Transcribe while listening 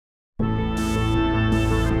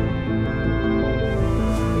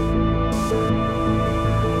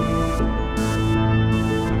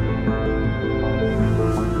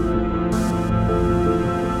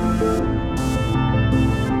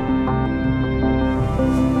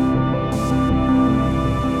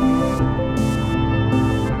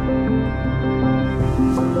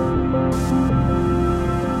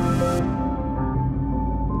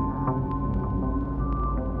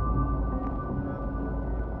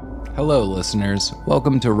Hello, listeners.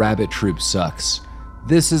 Welcome to Rabbit Troop Sucks.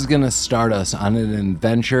 This is going to start us on an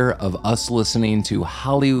adventure of us listening to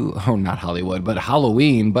Halloween, but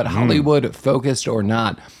Hollywood focused or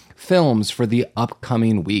not, films for the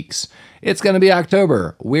upcoming weeks. It's going to be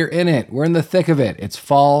October. We're in it. We're in the thick of it. It's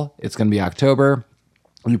fall. It's going to be October.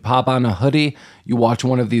 You pop on a hoodie, you watch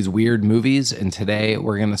one of these weird movies, and today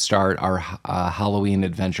we're going to start our Halloween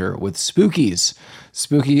adventure with Spookies.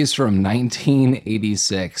 Spookies from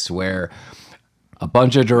 1986, where a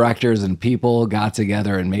bunch of directors and people got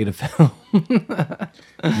together and made a film.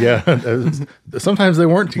 Yeah, sometimes they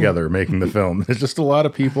weren't together making the film. It's just a lot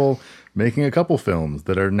of people making a couple films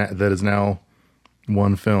that is now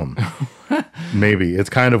one film. Maybe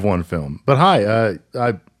it's kind of one film. But hi,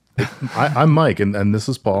 I'm Mike, and this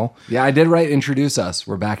is Paul. Yeah, I did introduce us.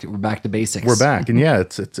 We're back to basics. We're back, and yeah,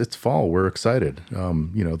 it's fall. We're excited.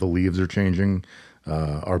 The leaves are changing,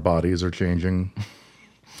 our bodies are changing,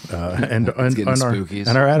 and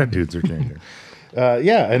our attitudes are changing.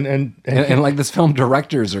 And like this film,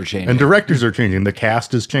 directors are changing. And directors are changing. The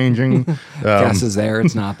cast is changing. Cast is there.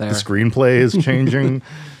 It's not there. The screenplay is changing.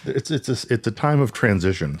 It's a time of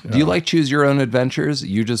transition. Do you like choose your own adventures?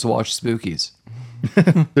 You just watch Spookies.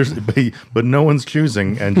 But no one's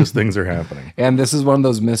choosing, and just things are happening. And this is one of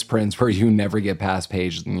those misprints where you never get past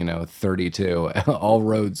page 32. All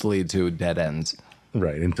roads lead to dead ends.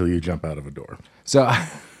 Right, until you jump out of a door. So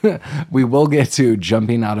we will get to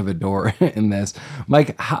jumping out of a door in this.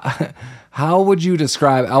 Mike, how would you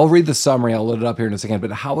describe, I'll read the summary, I'll load it up here in a second,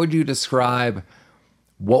 but how would you describe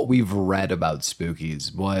what we've read about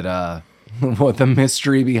Spookies? What the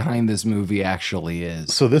mystery behind this movie actually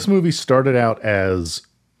is? So this movie started out as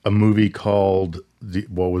a movie called,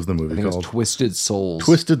 what was the movie called? It was Twisted Souls.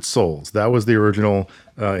 Twisted Souls. That was the original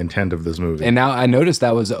intent of this movie. And now I noticed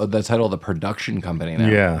that was the title of the production company now.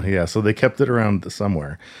 Yeah. So they kept it around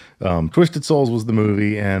somewhere. Twisted Souls was the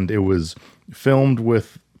movie, and it was filmed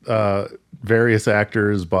with various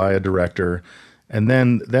actors by a director. And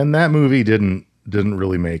then that movie didn't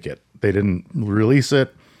really make it. They didn't release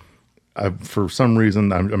it. For some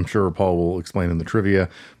reason, I'm sure Paul will explain in the trivia,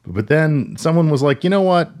 but then someone was like, you know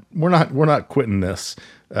what, we're not quitting this.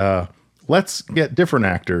 Let's get different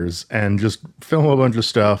actors and just film a bunch of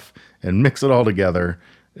stuff and mix it all together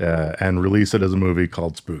and release it as a movie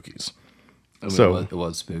called Spookies. It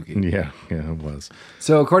was spooky. Yeah, it was.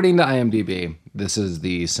 So according to IMDb, this is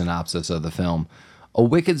the synopsis of the film. A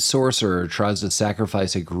wicked sorcerer tries to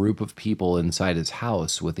sacrifice a group of people inside his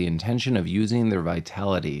house with the intention of using their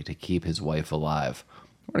vitality to keep his wife alive.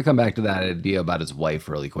 We're going to come back to that idea about his wife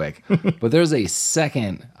really quick. But there's a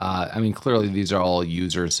second, clearly these are all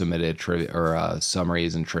user-submitted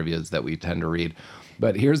summaries and trivias that we tend to read.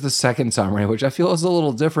 But here's the second summary, which I feel is a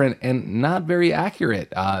little different and not very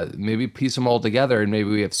accurate. Maybe piece them all together and maybe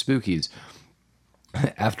we have Spookies.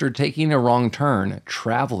 After taking a wrong turn,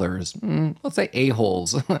 travelers, let's say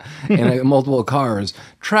a-holes, in multiple cars,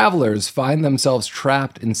 travelers find themselves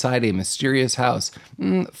trapped inside a mysterious house.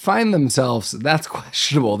 That's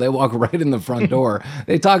questionable. They walk right in the front door.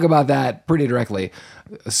 They talk about that pretty directly.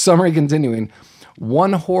 Summary continuing.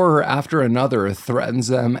 One horror after another threatens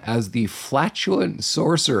them as the flatulent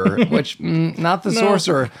sorcerer, which, not the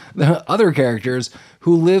sorcerer, the other characters,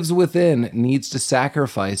 who lives within needs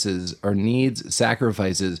sacrifices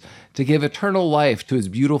to give eternal life to his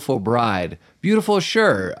beautiful bride. Beautiful,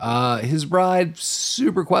 sure. His bride,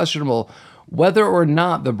 super questionable. Whether or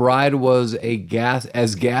not the bride was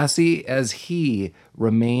as gassy as he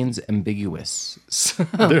remains ambiguous.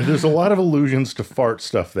 There's a lot of allusions to fart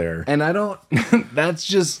stuff there. And I don't, that's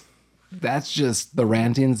just the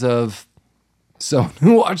rantings of someone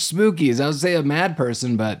who watched Spookies. I would say a mad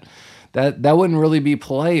person, but that wouldn't really be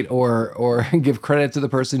polite or give credit to the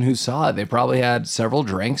person who saw it. They probably had several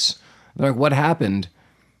drinks. They're like, what happened?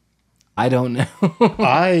 I don't know.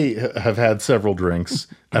 I have had several drinks,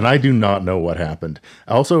 and I do not know what happened.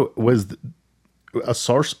 Also, was a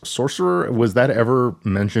sorcerer, was that ever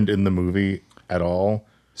mentioned in the movie at all?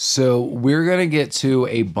 So we're going to get to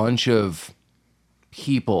a bunch of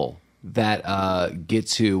people that get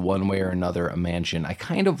to one way or another a mansion. I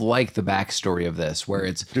kind of like the backstory of this, where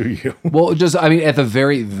it's... Do you? Well, at the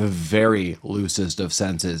very loosest of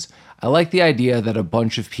senses, I like the idea that a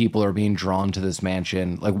bunch of people are being drawn to this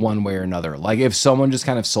mansion, like one way or another. Like if someone just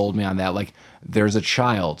kind of sold me on that, like there's a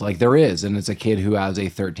child, like there is, and it's a kid who has a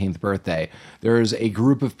 13th birthday. There's a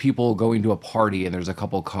group of people going to a party, and there's a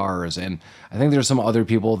couple cars, and I think there's some other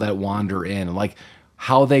people that wander in. Like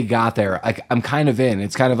how they got there, I'm kind of in.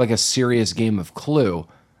 It's kind of like a serious game of Clue.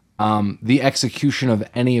 The execution of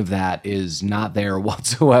any of that is not there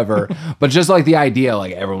whatsoever. But just like the idea,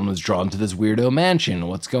 like everyone was drawn to this weirdo mansion.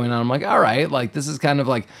 What's going on? I'm like, all right, like this is kind of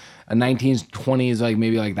like a 1920s, like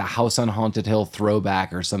maybe like the House on Haunted Hill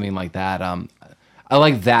throwback or something like that. I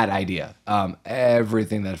like that idea.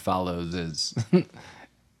 Everything that follows is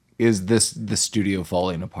is the studio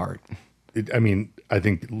falling apart. I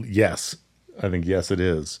think yes. It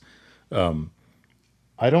is.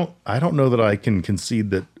 I don't know that I can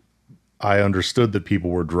concede that I understood that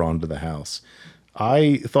people were drawn to the house.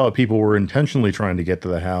 I thought people were intentionally trying to get to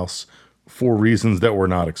the house for reasons that were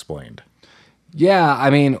not explained. Yeah,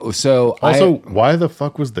 I mean, so also, why the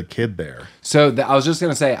fuck was the kid there? So I was just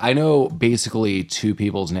gonna say, I know basically two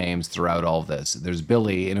people's names throughout all of this. There's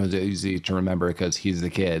Billy, and it was easy to remember because he's the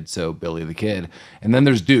kid, so Billy the kid. And then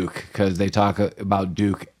there's Duke, because they talk about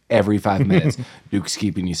Duke every 5 minutes. Duke's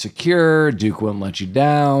keeping you secure. Duke won't let you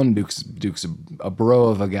down. Duke's a bro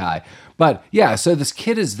of a guy. But yeah, so this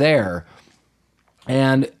kid is there,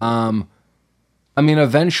 and I mean,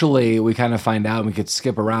 eventually we kind of find out, and we could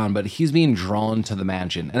skip around, but he's being drawn to the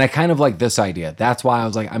mansion. And I kind of like this idea. That's why I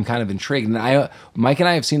was like, I'm kind of intrigued. And Mike and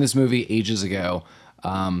I have seen this movie ages ago.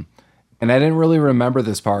 And I didn't really remember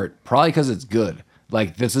this part, probably because it's good.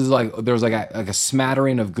 Like, this is like, there's like a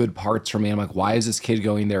smattering of good parts for me. I'm like, why is this kid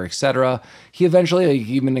going there, etc. He eventually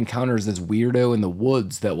even encounters this weirdo in the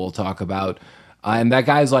woods that we'll talk about. And that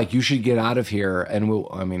guy's like, you should get out of here. And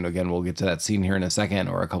we'll get to that scene here in a second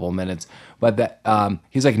or a couple of minutes. But that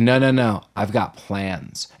he's like, no, I've got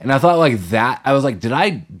plans. And I thought like that, I was like,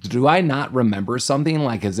 do I not remember something?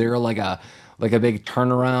 Like, is there like a big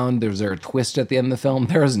turnaround? Is there a twist at the end of the film?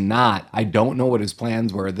 There is not. I don't know what his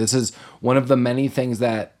plans were. This is one of the many things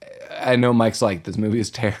that I know Mike's like, this movie is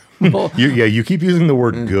terrible. You keep using the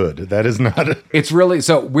word good. That is not. It's really,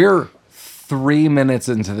 so we're 3 minutes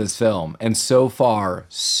into this film, and so far,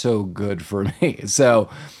 so good for me. So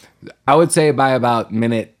I would say by about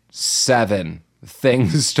minute 7,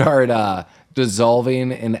 things start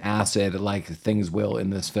dissolving in acid like things will in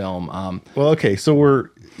this film. Well, okay, so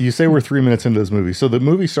you say we're 3 minutes into this movie. So the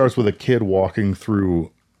movie starts with a kid walking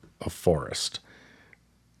through a forest.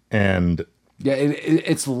 And yeah,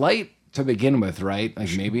 it's light to begin with, right?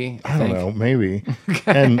 Like maybe? I don't know, maybe.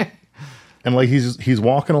 Okay. And like he's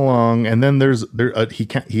walking along, and then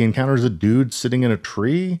he encounters a dude sitting in a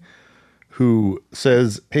tree who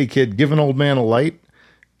says, "Hey kid, give an old man a light."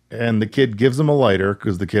 And the kid gives him a lighter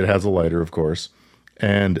because the kid has a lighter, of course.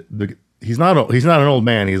 And he's not an old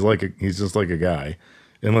man. He's just like a guy,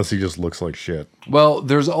 unless he just looks like shit. Well,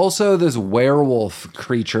 there's also this werewolf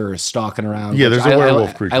creature stalking around. Yeah, there's a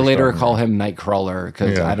werewolf creature. I later call him Nightcrawler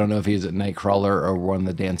because I don't know if he's a Nightcrawler or one of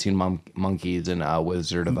the dancing monkeys in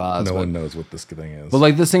Wizard of Oz. No one knows what this thing is. But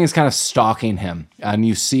like this thing is kind of stalking him, and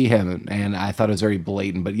you see him, and I thought it was very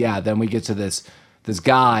blatant. But yeah, then we get to this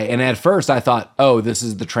guy, and at first I thought, oh, this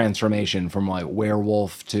is the transformation from like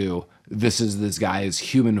werewolf to this is this guy's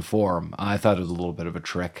human form. I thought it was a little bit of a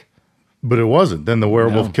trick. But it wasn't. Then the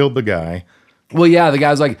werewolf killed the guy. Well, yeah, the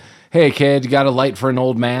guy's like, hey, kid, you got a light for an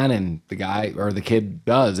old man? And the guy, or the kid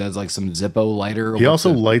does, has like some Zippo lighter. He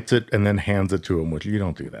also lights it and then hands it to him, which you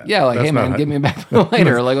don't do that. Yeah, like, hey, man, give me back the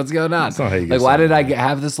lighter. Like, what's going on? That's not how you get like, why did I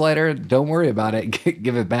have this lighter? Don't worry about it.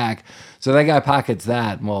 Give it back. So that guy pockets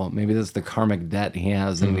that. Well, maybe that's the karmic debt he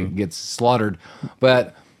has and he gets slaughtered.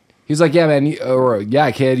 But he's like, yeah, man,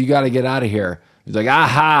 yeah, kid, you got to get out of here. He's like,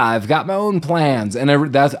 aha, I've got my own plans. And I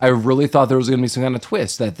really thought there was going to be some kind of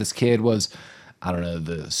twist that this kid was, I don't know,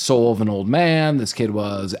 the soul of an old man. This kid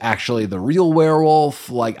was actually the real werewolf.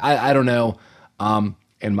 Like, I don't know.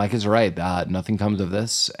 And Mike is right. Nothing comes of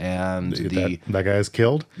this. And that guy is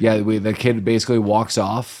killed? Yeah, the kid basically walks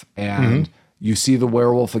off and you see the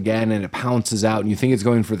werewolf again and it pounces out and you think it's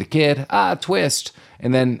going for the kid. Twist.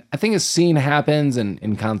 And then I think a scene happens and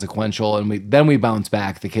inconsequential, and then we bounce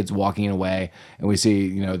back. The kid's walking away, and we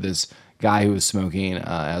see this guy who was smoking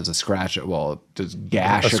as a scratch, just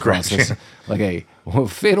gash across this, like a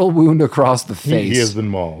fatal wound across the face. He has been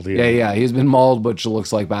mauled. Yeah, he's been mauled, which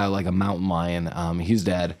looks like by like a mountain lion. He's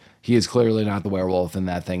dead. He is clearly not the werewolf, and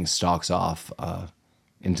that thing stalks off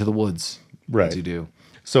into the woods. Right, as you do.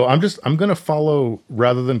 So I'm going to follow,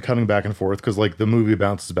 rather than cutting back and forth, because like the movie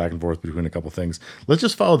bounces back and forth between a couple things. Let's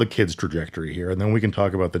just follow the kid's trajectory here, and then we can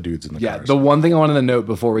talk about the dudes in the cars. The one thing I wanted to note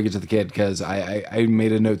before we get to the kid, because I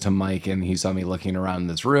made a note to Mike, and he saw me looking around in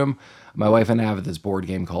this room. My wife and I have this board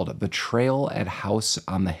game called Betrayal at House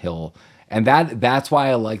on the Hill. And that's why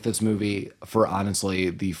I like this movie for,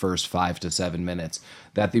 honestly, the first 5 to 7 minutes.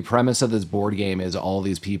 That the premise of this board game is all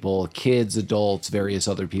these people, kids, adults, various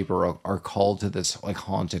other people are called to this like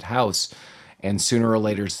haunted house. and sooner or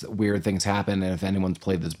later weird things happen. And if anyone's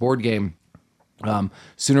played this board game,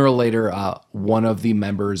 sooner or later, one of the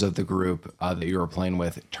members of the group that you were playing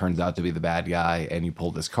with turns out to be the bad guy, and you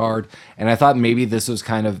pull this card. And I thought maybe this was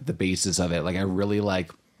kind of the basis of it. Like, I really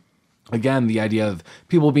like, again, the idea of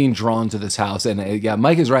people being drawn to this house. And yeah,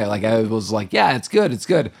 Mike is right. Like, I was like, yeah, it's good. It's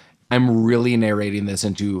good. I'm really narrating this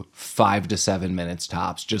into 5 to 7 minutes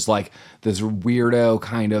tops. Just like this weirdo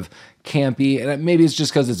kind of campy. And maybe it's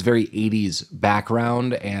just because it's very 80s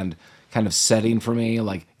background and kind of setting for me.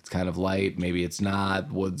 Like, it's kind of light. Maybe it's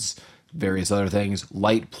not. Woods, various other things.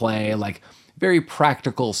 Light play, like very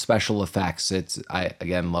practical special effects. I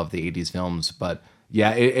again love the 80s films, but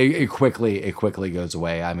yeah, it quickly goes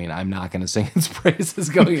away. I mean, I'm not going to sing its praises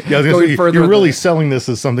going, going further. You're really selling this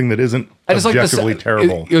as something that isn't objectively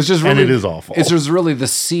terrible. It was just really, and it is awful. It's just really the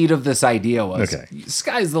seed of this idea was,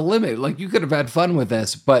 sky's the limit. Like, you could have had fun with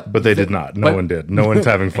this, but they did not. No one did. No one's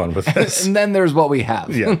having fun with this. And then there's what we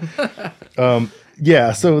have. Yeah.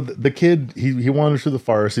 Yeah, so the kid, he wanders through the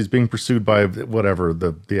forest. He's being pursued by whatever,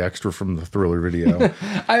 the extra from the Thriller video.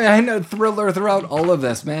 I know Thriller throughout all of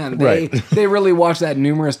this, man. They really watched that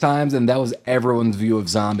numerous times, and that was everyone's view of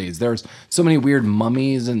zombies. There's so many weird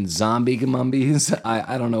mummies and zombie mummies.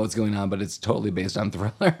 I don't know what's going on, but it's totally based on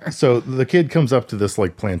Thriller. So the kid comes up to this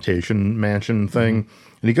like plantation mansion thing,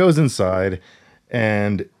 and he goes inside,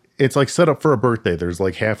 and it's like set up for a birthday. There's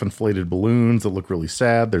like half inflated balloons that look really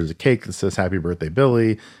sad. There's a cake that says "Happy Birthday,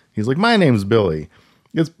 Billy." He's like, "My name's Billy.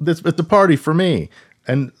 It's a party for me."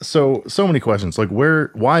 And so many questions. Like,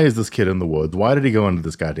 why is this kid in the woods? Why did he go into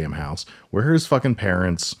this goddamn house? Where are his fucking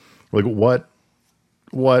parents? Like, what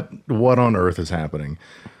on earth is happening?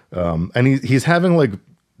 And he's having like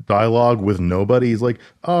dialogue with nobody. He's like,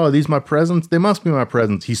 "Oh, these my presents? They must be my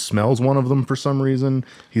presents." He smells one of them for some reason.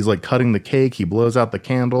 He's like cutting the cake. He blows out the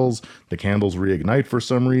candles. The candles reignite for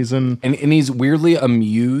some reason. And he's weirdly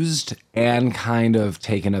amused and kind of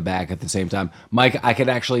taken aback at the same time. Mike, I could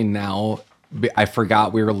actually now, I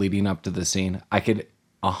forgot we were leading up to the scene. I could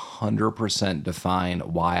 100% define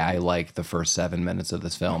why I like the first 7 minutes of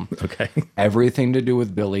this film. Okay. Everything to do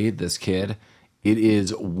with Billy, this kid. It is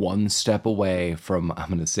one step away from, I'm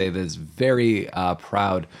going to say this very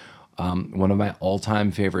proud, one of my all-time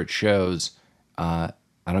favorite shows. I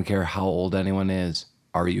don't care how old anyone is.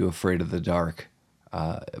 Are You Afraid of the Dark?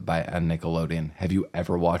 On Nickelodeon. Have you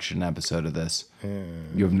ever watched an episode of this?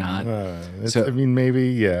 You have not? I mean, maybe,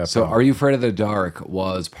 yeah. So Are You Afraid of the Dark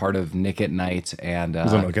was part of Nick at Night. And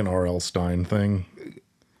was it like an R.L. Stine thing?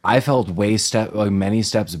 I felt many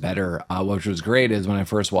steps better. Which was great is when I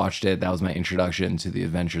first watched it, that was my introduction to the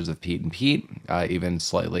adventures of Pete and Pete, even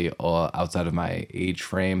slightly outside of my age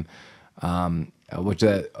frame, which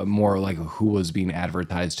more like who was being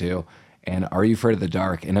advertised to. And Are You Afraid of the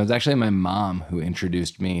Dark? And it was actually my mom who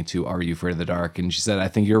introduced me to Are You Afraid of the Dark? And she said, I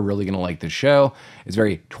think you're really going to like the show. It's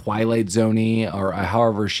very Twilight Zone-y, or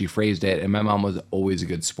however she phrased it. And my mom was always a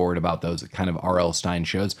good sport about those kind of R.L. Stine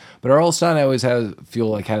shows. But R.L. Stine, I always feel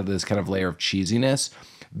like had this kind of layer of cheesiness.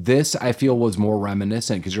 This, I feel, was more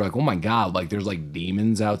reminiscent because you're like, oh my God, like there's like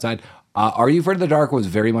demons outside. Are You Afraid of the Dark was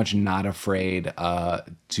very much not afraid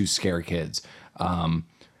to scare kids.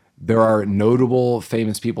 There are notable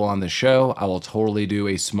famous people on the show. I will totally do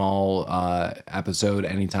a small episode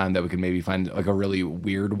anytime that we can maybe find like a really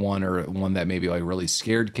weird one or one that maybe like really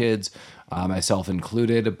scared kids, myself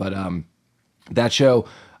included. But that show,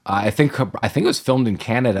 I think it was filmed in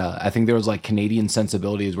Canada. I think there was like Canadian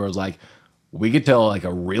sensibilities where it was like, we could tell like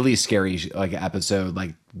a really scary like episode.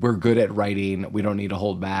 Like, we're good at writing. We don't need to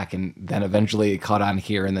hold back. And then eventually it caught on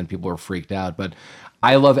here and then people were freaked out. But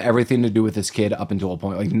I love everything to do with this kid up until a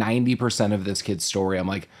point. Like 90% of this kid's story, I'm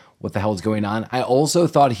like, what the hell is going on? I also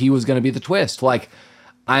thought he was going to be the twist. Like,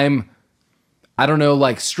 I don't know,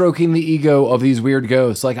 like stroking the ego of these weird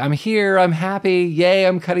ghosts. Like, I'm here, I'm happy, yay,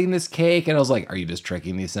 I'm cutting this cake. And I was like, are you just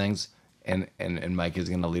tricking these things? And Mike is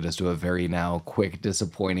going to lead us to a very now quick,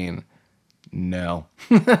 disappointing no.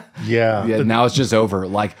 Yeah. Now it's just over.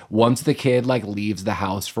 Like, once the kid like leaves the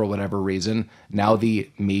house for whatever reason, now the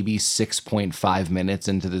maybe 6.5 minutes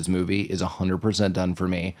into this movie is 100% done for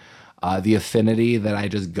me. The affinity that I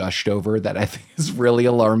just gushed over that I think is really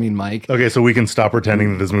alarming, Mike. Okay, so we can stop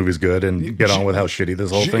pretending that this movie's good and get on with how shitty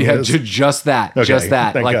this whole thing is. Just that. Okay, just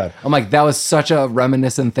that. Thank like, God. I'm like, that was such a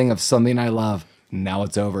reminiscent thing of something I love. Now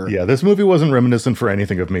it's over. Yeah, this movie wasn't reminiscent for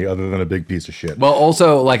anything of me other than a big piece of shit. Well,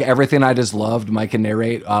 also, like everything I just loved, Mike can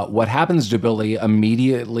narrate what happens to Billy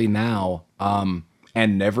immediately now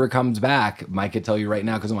and never comes back. Mike could tell you right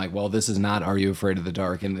now because I'm like, well, this is not Are You Afraid of the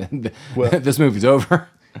Dark? And this movie's over.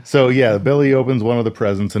 So yeah, Billy opens one of the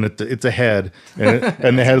presents, and it's a head,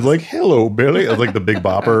 and the head's like, "Hello, Billy," it's like the Big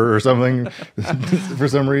Bopper or something for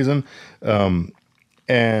some reason,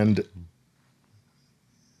 and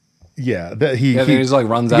yeah, that he just like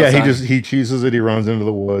runs outside. Yeah, he chooses it. He runs into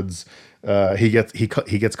the woods. He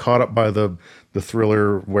gets caught up by the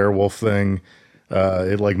thriller werewolf thing.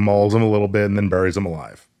 It like mauls him a little bit and then buries him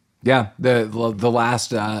alive. Yeah, the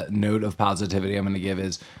last note of positivity I'm going to give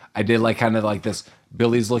is I did like kind of like this.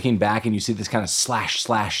 Billy's looking back and you see this kind of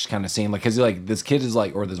slash kind of scene, like because like this kid is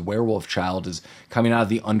like, or this werewolf child is coming out of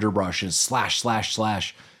the underbrush and slash.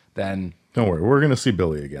 Then don't worry, we're gonna see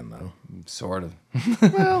Billy again though. Sort of.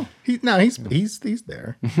 Well, he's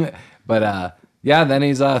there. But yeah, then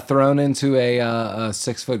he's thrown into a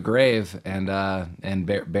 6-foot grave and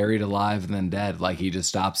buried alive and then dead. Like he just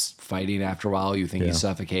stops fighting after a while. You think he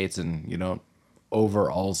suffocates, and you don't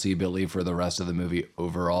overall see Billy for the rest of the movie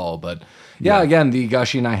overall. But yeah, again, the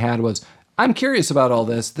gushing I had was, I'm curious about all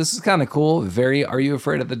this. This is kind of cool. Very, are you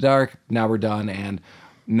afraid of the dark? Now we're done. And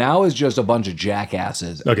now is just a bunch of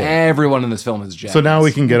jackasses. Okay. Everyone in this film is jackass. So now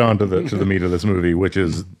we can get on to the meat of this movie, which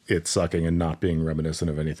is it sucking and not being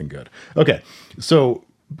reminiscent of anything good. Okay. So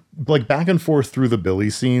like back and forth through the Billy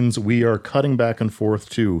scenes, we are cutting back and forth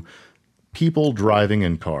to people driving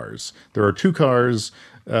in cars. There are 2 cars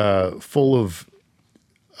full of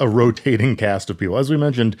a rotating cast of people. As we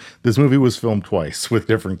mentioned, this movie was filmed twice with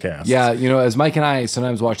different casts. Yeah, as Mike and I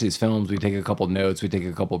sometimes watch these films, we take a couple notes, we take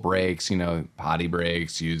a couple breaks, potty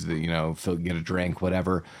breaks, use the, get a drink,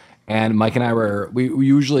 whatever. And Mike and I we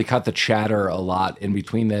usually cut the chatter a lot in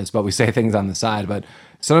between this, but we say things on the side. But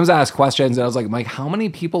sometimes I ask questions, and I was like, Mike, how many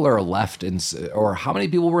people are left or how many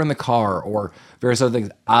people were in the car, or various other things?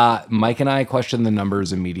 Mike and I questioned the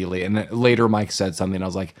numbers immediately. And then later Mike said something. I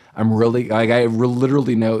was like, I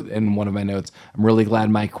literally note in one of my notes, I'm really glad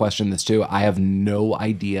Mike questioned this too. I have no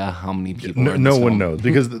idea how many people are in this No one film. knows,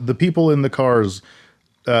 because the people in the cars,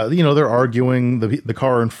 they're arguing. The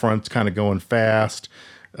car in front's kind of going fast.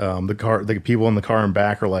 The people in the car in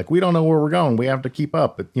back are like, we don't know where we're going. We have to keep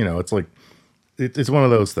up. But, it's like, it's one of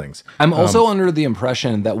those things. I'm also under the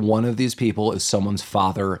impression that one of these people is someone's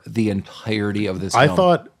father the entirety of this film. I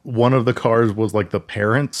thought one of the cars was like the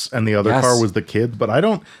parents and the other car was the kids, but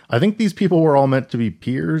I think these people were all meant to be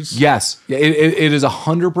peers. Yes. It is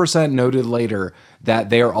 100% noted later that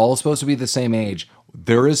they are all supposed to be the same age.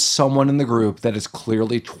 There is someone in the group that is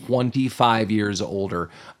clearly 25 years older.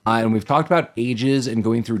 And we've talked about ages and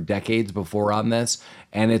going through decades before on this.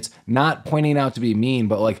 And it's not pointing out to be mean,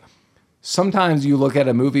 but like sometimes you look at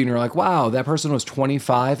a movie and you're like, wow, that person was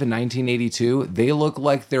 25 in 1982. They look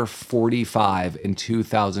like they're 45 in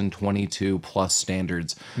 2022 plus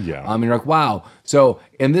standards. Yeah. You're like, wow. So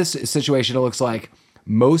in this situation, it looks like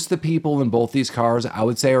most of the people in both these cars, I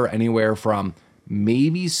would say, are anywhere from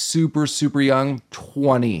maybe super, super young,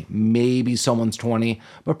 20, maybe someone's 20,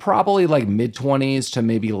 but probably like mid-20s to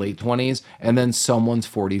maybe late 20s, and then someone's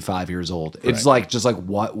 45 years old. It's like, just like,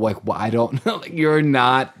 what, I don't know, like, you're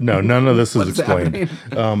not... No, none of this is explained.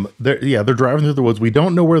 They're driving through the woods. We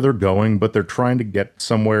don't know where they're going, but they're trying to get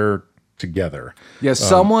somewhere together. Yeah,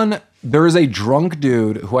 there is a drunk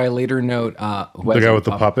dude who I later note... the guy with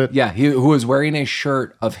the puppet? Yeah, who was wearing a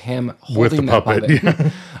shirt of him holding that puppet.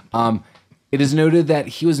 Yeah. It is noted that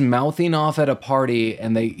he was mouthing off at a party,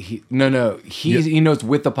 and he knows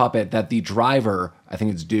with the puppet that the driver, I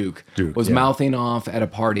think it's Duke was mouthing off at a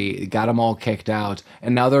party. It got them all kicked out,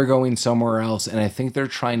 and now they're going somewhere else, and I think they're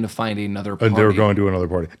trying to find another party. And they're going to another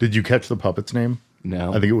party. Did you catch the puppet's name? No.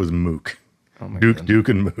 I think it was Mook. Oh my Duke, God. Duke,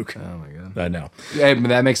 and Mook. Oh my God. I know. Yeah,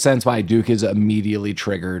 that makes sense why Duke is immediately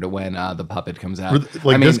triggered when the puppet comes out.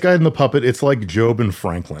 This guy in the puppet, it's like Job and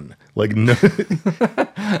Franklin. Like, no.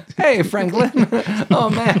 Hey, Franklin. Oh,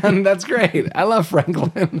 man, that's great. I love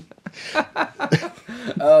Franklin.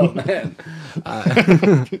 Oh, man.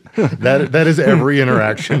 That is every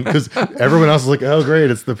interaction, because everyone else is like, oh,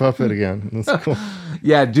 great, it's the puppet again. That's cool.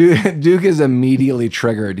 Yeah, Duke is immediately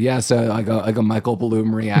triggered. Yeah, so like a Michael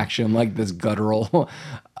Bloom reaction, like this guttural,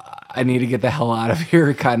 I need to get the hell out of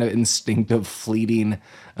here, kind of instinctive, fleeting,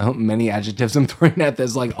 many adjectives I'm throwing at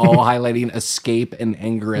this, like all highlighting escape and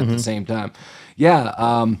anger at the same time. Yeah,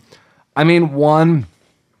 I mean,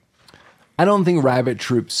 I don't think Rabbit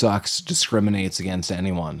Troop Sucks discriminates against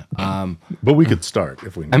anyone. But we could start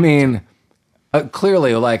if we need. I mean,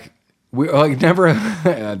 clearly, like, we like never,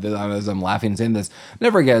 as I'm laughing saying this,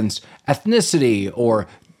 never against ethnicity or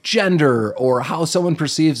gender or how someone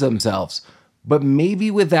perceives themselves, but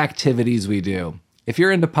maybe with activities we do. If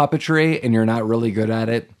you're into puppetry and you're not really good at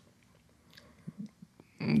it,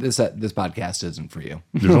 this podcast isn't for you.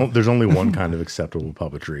 There's only one kind of acceptable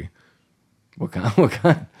puppetry. What kind? What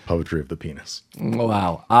kind? Poetry of the Penis.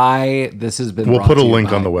 Wow. This has been. We'll put a to you link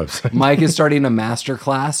by- on the website. Mike is starting a master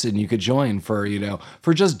class, and you could join for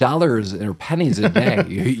just dollars or pennies a day.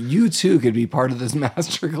 You too could be part of this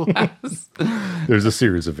master class. There's a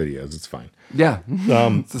series of videos. It's fine. Yeah.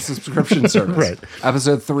 It's a subscription service. Right.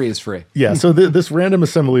 Episode 3 is free. Yeah. So this random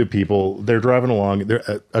assembly of people, they're driving along.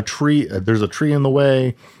 There's a tree in the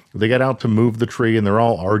way. They get out to move the tree, and they're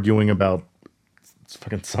all arguing about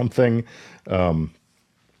fucking something.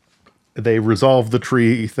 They resolve the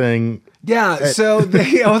tree thing. Yeah, so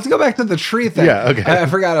let's go back to the tree thing. Yeah, okay. I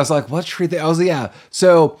forgot. I was like, what tree thing?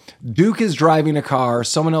 So Duke is driving a car.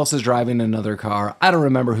 Someone else is driving another car. I don't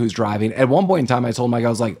remember who's driving. At one point in time, I told Mike, I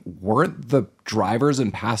was like, weren't the drivers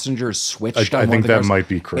and passengers switched? I think that might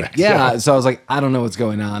be correct. Yeah, so I was like, I don't know what's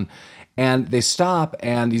going on. And they stop,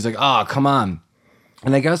 and he's like, oh, come on.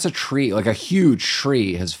 And I guess a tree, like a huge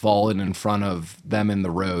tree, has fallen in front of them in the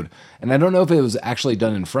road. And I don't know if it was actually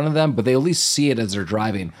done in front of them, but they at least see it as they're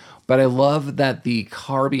driving. But I love that the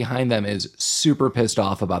car behind them is super pissed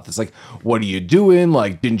off about this. Like, what are you doing?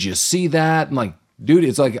 Like, didn't you see that? And like, dude,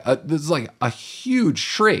 this is like a huge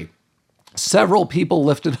tree. Several people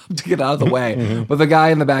lifted up to get out of the way, but the guy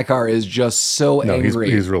in the back car is just so angry.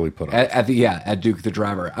 He's really put off. At Duke the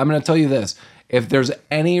driver. I'm going to tell you this. If there's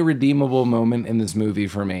any redeemable moment in this movie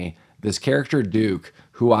for me, this character Duke,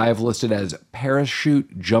 who I have listed as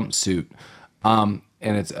parachute jumpsuit, and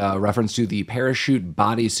it's a reference to the parachute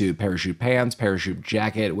bodysuit, parachute pants, parachute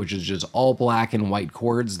jacket, which is just all black and white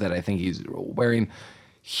cords that I think he's wearing.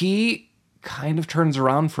 He kind of turns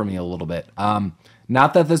around for me a little bit.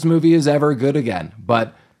 Not that this movie is ever good again,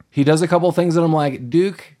 but he does a couple things that I'm like,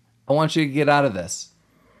 Duke, I want you to get out of this.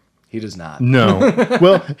 He does not. No.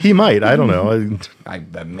 Well, he might. I don't know.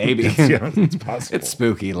 Maybe. It's possible. It's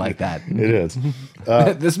spooky like that. It is.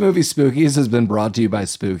 This movie, Spookies, has been brought to you by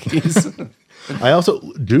Spookies.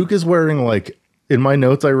 Duke is wearing, like, in my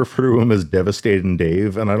notes, I refer to him as Devastating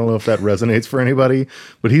Dave, and I don't know if that resonates for anybody,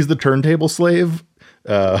 but he's the turntable slave.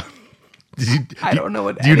 I don't know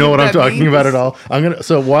what. Do you know what I'm talking means. about at all?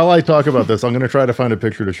 So while I talk about this, I'm gonna try to find a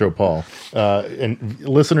picture to show Paul. And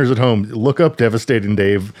listeners at home, look up Devastating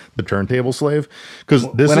Dave, the turntable slave, because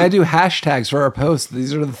I do hashtags for our posts,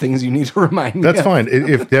 these are the things you need to remind me. That's of. fine.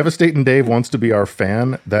 If Devastating Dave wants to be our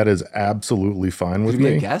fan, that is absolutely fine with Could he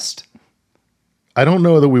me. be a guest? I don't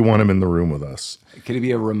know that we want him in the room with us. Could he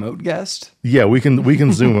be a remote guest? Yeah, we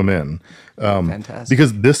can zoom him in. Fantastic.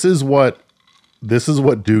 Because this is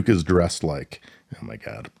what Duke is dressed like. Oh my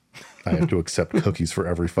God. I have to accept cookies for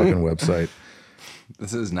every fucking website.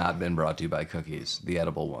 This has not been brought to you by Cookies, the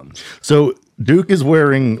edible ones. So Duke is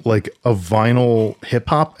wearing like a vinyl hip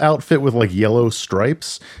hop outfit with like yellow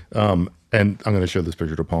stripes. And I'm going to show this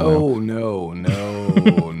picture to Paul. Oh,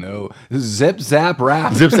 no. Zip Zap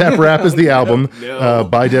Rap. Zip Zap Rap is the album No.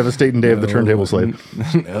 by Devastating Dave, the Turntable Slave.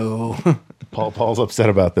 No. Paul's upset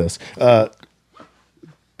about this.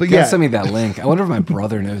 But Yeah, yeah, send me that link. I wonder if my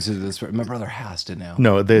brother knows who this. My brother has to know.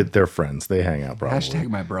 no, they're friends. They hang out probably. Hashtag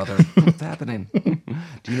my brother. What's happening?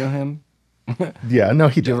 Do you know him? Yeah, no,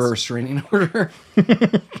 he Do you have a does. restraining order?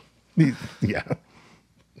 Yeah.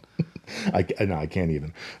 I can't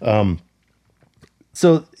even.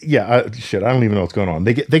 So yeah, I don't even know what's going on.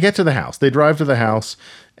 They get to the house. They drive to the house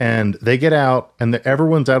and they get out and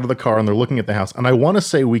everyone's out of the car and they're looking at the house. And I want to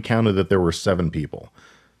say we counted that there were 7 people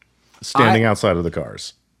standing outside of the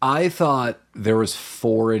cars. I thought there was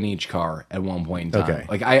 4 in each car at one point in time. Okay.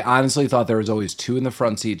 Like I honestly thought there was always 2 in the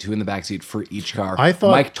front seat, 2 in the back seat for each car. I thought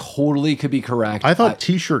Mike totally could be correct. I thought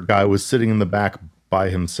T-shirt guy was sitting in the back by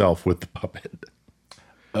himself with the puppet.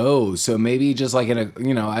 Oh, so maybe just like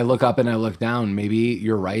I look up and I look down. Maybe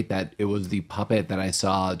you're right that it was the puppet that I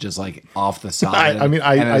saw just like off the side.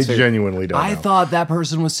 I genuinely don't know. I thought that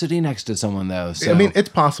person was sitting next to someone though. So. I mean, it's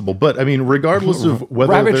possible, but I mean, regardless of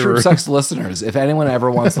whether Rabbit there Troop were... Sucks listeners, if anyone ever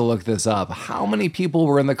wants to look this up, how many people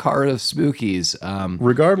were in the car of Spookies?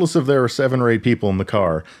 Regardless if there are 7 or 8 people in the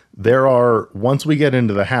car, there are, once we get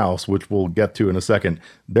into the house, which we'll get to in a second,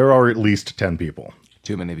 there are at least 10 people.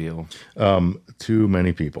 Too many people. Too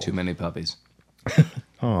many people. Too many puppies.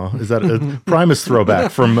 Oh, is that a Primus throwback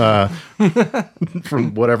from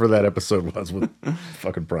whatever that episode was with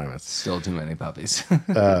fucking Primus? Still too many puppies.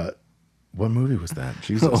 What movie was that?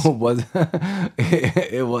 Jesus.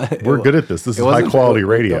 it was. We're good at this. This is high quality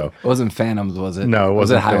radio. It wasn't Phantoms, was it? No, it wasn't.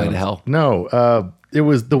 Was it Highway Phantoms. to Hell? No, it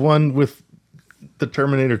was the one with the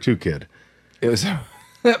Terminator 2 kid. It was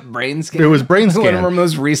Brain Scan. It was Brain Scan. One of our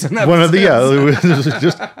most recent episodes. One of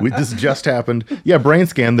the this just happened. Yeah, Brain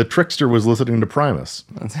Scan. The trickster was listening to Primus.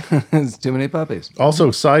 It's too many puppies.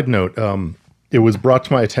 Also, side note, it was brought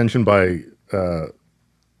to my attention by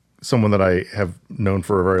someone that I have known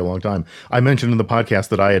for a very long time. I mentioned in the podcast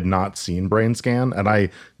that I had not seen Brain Scan, and I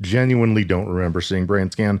genuinely don't remember seeing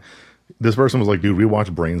Brain Scan. This person was like, dude, we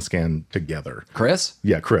watched Brain Scan together. Chris?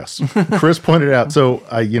 Yeah, Chris. Chris pointed out. So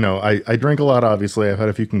I drink a lot, obviously. I've had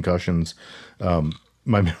a few concussions.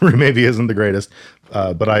 My memory maybe isn't the greatest,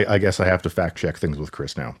 but I guess I have to fact check things with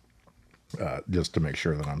Chris now. Just to make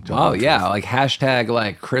sure that I'm telling Oh yeah, like hashtag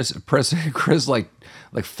like Chris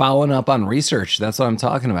like following up on research. That's what I'm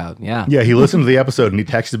talking about. Yeah. Yeah, he listened to the episode and he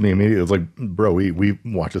texted me immediately. It was like, bro, we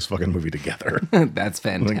watched this fucking movie together. That's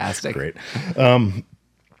fantastic. Great.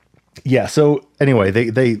 Yeah, so anyway,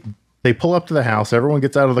 they pull up to the house, everyone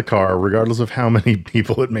gets out of the car, regardless of how many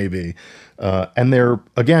people it may be. And they're,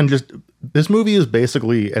 again, just, this movie is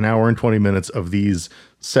basically an hour and 20 minutes of these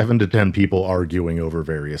 7 to 10 people arguing over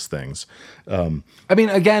various things. I mean,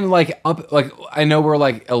 again, like I know we're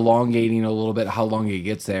like elongating a little bit how long it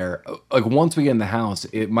gets there. Like once we get in the house,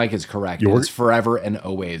 Mike is correct. It's forever and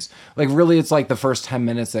always. Like really, it's like the first 10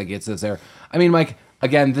 minutes that gets us there. I mean, Mike,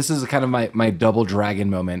 again, this is kind of my Double Dragon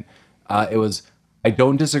moment. I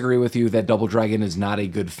don't disagree with you that Double Dragon is not a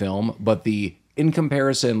good film, but in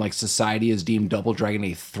comparison, like society has deemed Double Dragon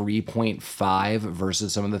a 3.5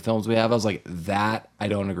 versus some of the films we have. I was like, that I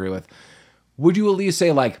don't agree with. Would you at least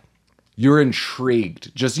say like you're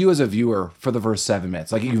intrigued, just you as a viewer, for the first 7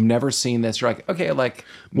 minutes? Like you've never seen this, you're like, okay, like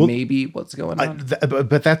maybe what's going on?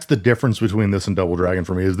 But that's the difference between this and Double Dragon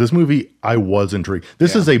for me. Is this movie I was intrigued.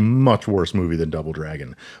 This is a much worse movie than Double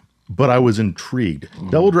Dragon. But I was intrigued.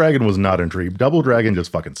 Double Dragon was not intrigued. Double Dragon just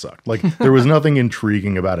fucking sucked. Like, there was nothing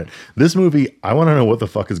intriguing about it. This movie, I want to know what the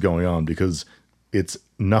fuck is going on because it's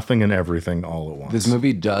nothing and everything all at once. This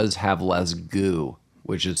movie does have less goo,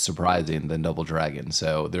 which is surprising, than Double Dragon.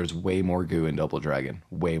 So there's way more goo in Double Dragon.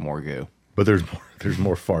 Way more goo. But there's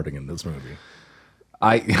more farting in this movie.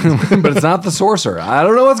 But it's not the sorcerer. I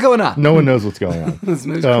don't know what's going on. No one knows what's going on. This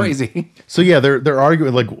movie's crazy. So yeah, they're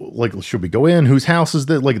arguing like should we go in? Whose house is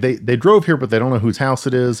that? Like they drove here, but they don't know whose house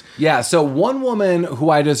it is. Yeah. So one woman who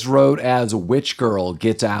I just wrote as Witch Girl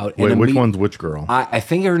gets out. Wait, which one's Witch Girl? I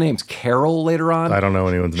think her name's Carol later on. I don't know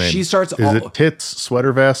anyone's name. She starts. Is it Tits,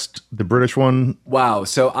 Sweater Vest, the British one? Wow.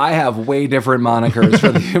 So I have way different monikers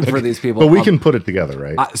for these people. But we can put it together,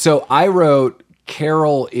 right? So I wrote,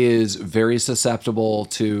 Carol is very susceptible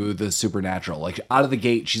to the supernatural. Like out of the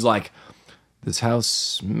gate, she's like, this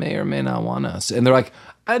house may or may not want us. And they're like,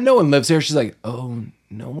 no one lives here. She's like, oh,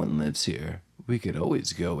 no one lives here. We could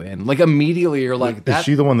always go in. Like immediately you're like, is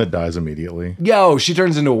she the one that dies immediately? Yo, she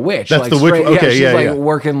turns into a witch. That's like, the witch. Okay, she's yeah,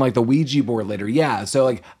 working like the Ouija board later. Yeah. So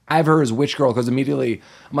like I have her as Witch Girl because immediately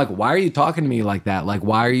I'm like, why are you talking to me like that? Like,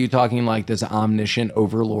 why are you talking like this omniscient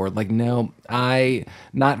overlord? Like, no,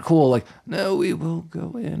 not cool. Like, no, we will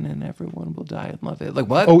go in and everyone will die and love it. Like,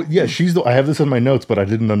 what? Oh yeah, I have this in my notes, but I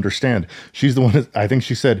didn't understand. She's the one that, I think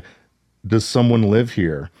she said, does someone live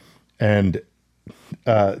here? And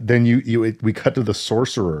then we cut to the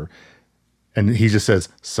sorcerer and he just says,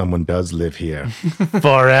 someone does live here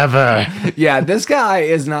forever. Yeah, this guy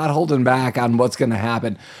is not holding back on what's going to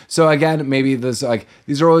happen. So again, maybe these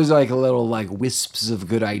are always like little like wisps of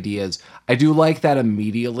good ideas. I do like that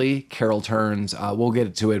immediately Carol turns, we'll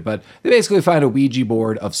get to it, but they basically find a Ouija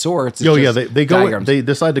board of sorts. They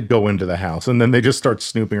decide to go into the house and then they just start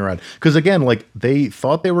snooping around. Because again, like they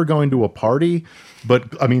thought they were going to a party,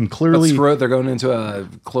 but I mean, clearly they're going into a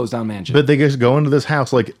closed down mansion. But they just go into this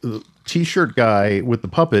house, like T-shirt guy with the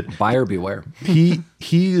puppet. Buyer beware. He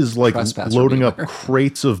is like loading up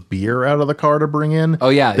crates of beer out of the car to bring in. Oh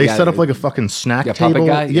yeah, they set up like a fucking snack table. Puppet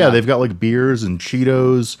guy? Yeah, they've got like beers and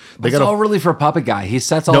Cheetos. It's all really for Puppet Guy. He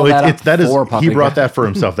sets all that up for Puppet Guy. He brought that for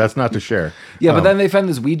himself. That's not to share. Yeah, but then they find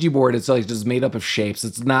this Ouija board. It's like just made up of shapes.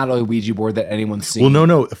 It's not a Ouija board that anyone's seen. Well,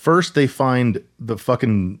 no. First they find the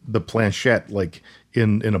planchette like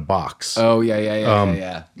in a box. Oh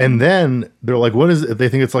yeah. And then they're like, what is it? They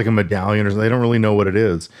think it's like a medallion or something. They don't really know what it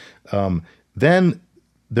is. Then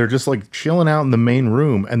they're just like chilling out in the main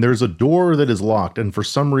room and there's a door that is locked. And for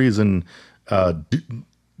some reason,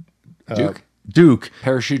 Duke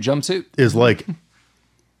parachute jumpsuit is like,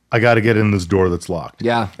 I got to get in this door that's locked.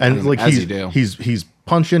 Yeah. And like he's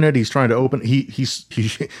punching it. He's trying to open. He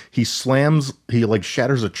slams. He like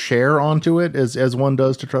shatters a chair onto it as one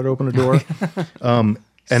does to try to open a door.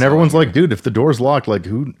 And everyone's like, dude, if the door's locked, like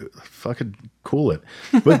who fucking cool it.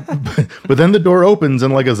 But then the door opens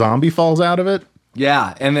and like a zombie falls out of it.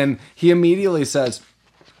 Yeah. And then he immediately says,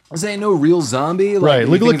 this ain't no real zombie. Like, right.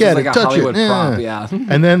 Look at it. Like touch Hollywood it. Prop. Yeah.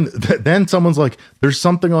 And then someone's like, there's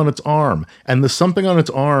something on its arm. And the something on its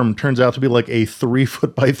arm turns out to be like a 3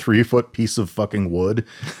 foot by 3 foot piece of fucking wood.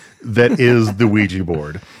 that is the Ouija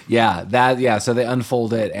board. Yeah, so they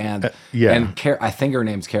unfold it, and I think her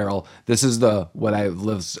name's Carol. This is what I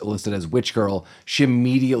listed as Witch Girl. She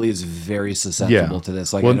immediately is very susceptible to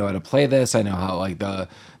this. Like, I know how to play this. I know how, like, the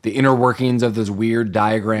inner workings of this weird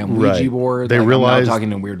diagram Ouija board. They realized, I'm now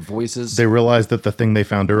talking in weird voices. They realized that the thing they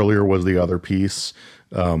found earlier was the other piece.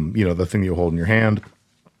 The thing you hold in your hand.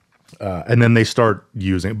 And then they start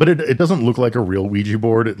using it. But it doesn't look like a real Ouija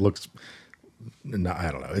board. It looks... No,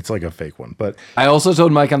 I don't know. It's like a fake one. But I also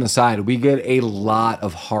told Mike on the side, we get a lot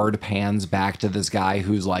of hard pans back to this guy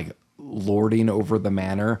who's like lording over the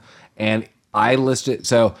manor. And I listed,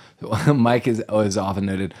 so Mike is often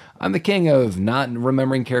noted, I'm the king of not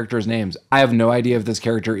remembering characters' names. I have no idea if this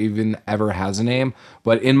character even ever has a name,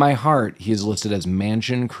 but in my heart, he's listed as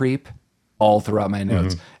Mansion Creep all throughout my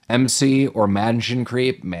notes. MC or Mansion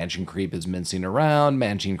Creep. Mansion Creep is mincing around.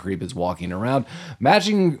 Mansion Creep is walking around.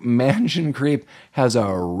 Mansion Creep has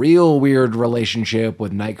a real weird relationship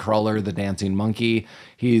with Nightcrawler, the dancing monkey.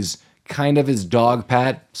 He's kind of his dog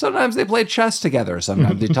pet. Sometimes they play chess together.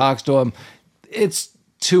 Sometimes he talks to him. It's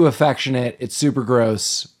too affectionate. It's super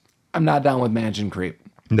gross. I'm not down with Mansion Creep.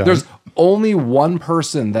 No. There's only one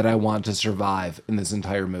person that I want to survive in this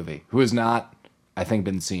entire movie who has not, I think,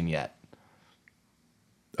 been seen yet.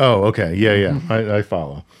 Oh, okay. Yeah. I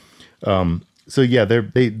follow. So yeah,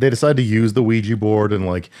 they decide to use the Ouija board, and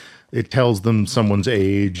like it tells them someone's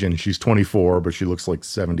age, and she's 24, but she looks like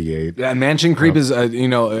 78. Yeah, Mansion Creep is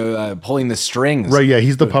pulling the strings. Right. Yeah,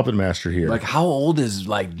 he's the puppet master here. Like, how old is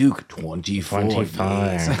like Duke? 24.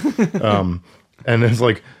 25. And it's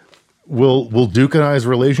like, Will Duke and I's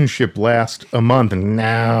relationship last a month?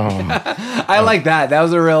 No. I like that. That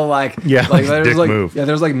was a real dick move. Yeah,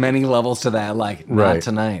 there's like many levels to that. Like, not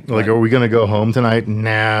tonight. Like, are we gonna go home tonight?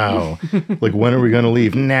 No. Like, when are we gonna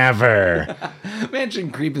leave? Never.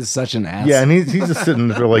 Mansion Creep is such an ass. Yeah, and he's just sitting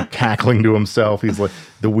there like cackling to himself. He's like,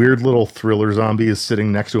 the weird little thriller zombie is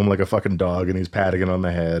sitting next to him like a fucking dog, and he's patting it on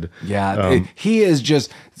the head. Yeah, he is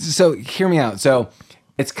just. So hear me out. So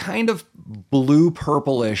it's kind of blue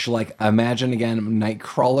purplish, like imagine again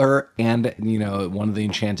Nightcrawler and one of the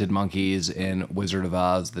enchanted monkeys in Wizard of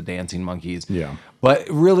Oz, the dancing monkeys. Yeah. But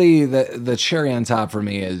really the cherry on top for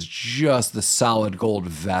me is just the solid gold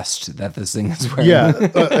vest that this thing is wearing. Yeah.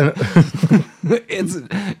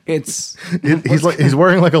 He's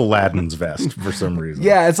wearing like Aladdin's vest for some reason.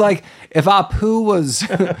 Yeah, it's like if Apu was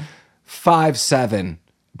 5'7"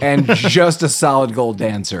 and just a solid gold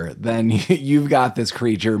dancer, then you've got this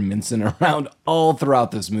creature mincing around all throughout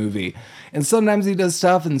this movie. And sometimes he does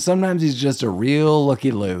stuff, and sometimes he's just a real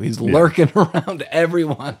looky-loo. He's lurking around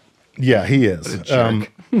everyone. Yeah, he is.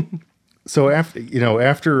 So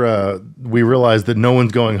after we realize that no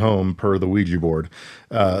one's going home per the Ouija board,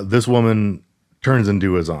 this woman turns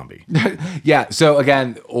into a zombie. Yeah, so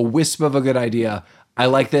again, a wisp of a good idea. I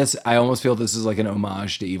like this. I almost feel this is like an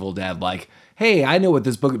homage to Evil Dead, like, hey, I know what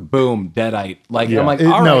this book, boom, Deadite. Like, yeah. I'm like,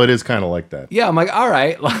 all right. No, it is kind of like that. Yeah, I'm like, all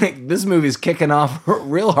right, like, this movie's kicking off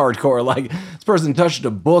real hardcore. Like, this person touched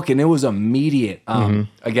a book, and it was immediate.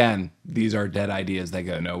 Again, these are dead ideas that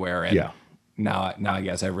go nowhere. And now I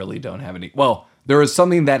guess I really don't have any. Well, there is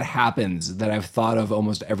something that happens that I've thought of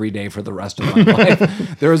almost every day for the rest of my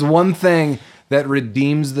life. There is one thing that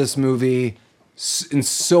redeems this movie in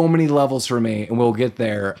so many levels for me, and we'll get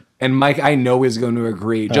there. And Mike, I know, is going to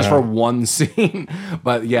agree just for one scene.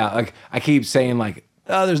 But yeah, like I keep saying, like,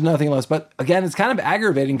 oh, there's nothing less. But again, it's kind of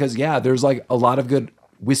aggravating because there's like a lot of good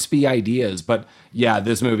wispy ideas. But yeah,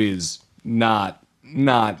 this movie is not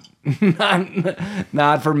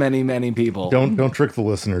for many people. Don't trick the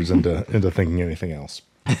listeners into thinking anything else.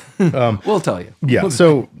 We'll tell you. Yeah.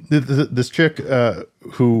 So this chick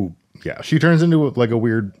who she turns into like a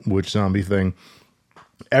weird witch zombie thing.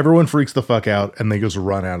 Everyone freaks the fuck out, and they just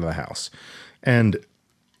run out of the house. And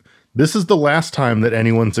this is the last time that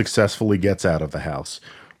anyone successfully gets out of the house,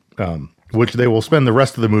 which they will spend the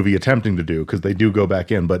rest of the movie attempting to do, because they do go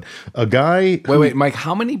back in. But a guy... Wait, Mike,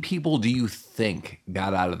 how many people do you think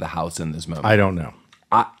got out of the house in this movie? I don't know.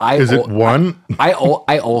 Is it one? I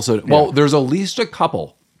also... Well, there's at least a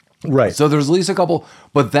couple. Right. So there's at least a couple,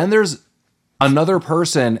 but then there's another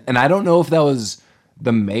person, and I don't know if that was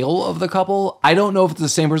the male of the couple. I don't know if it's the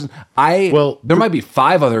same person. There might be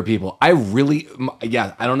 5 other people. I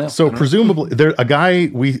don't know. So presumably, there a guy.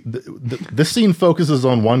 This scene focuses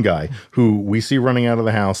on one guy who we see running out of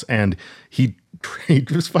the house, and he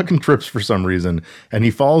just fucking trips for some reason, and he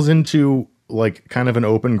falls into like kind of an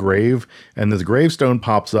open grave, and this gravestone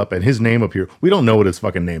pops up, and his name appears. We don't know what his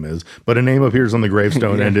fucking name is, but a name appears on the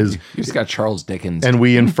gravestone, and is You just got Charles Dickens. and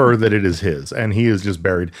we infer that it is his, and he is just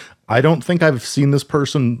buried. I don't think I've seen this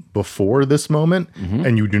person before this moment,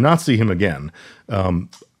 and you do not see him again.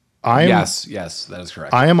 Yes, that is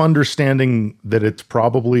correct. I am understanding that it's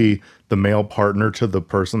probably the male partner to the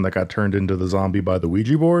person that got turned into the zombie by the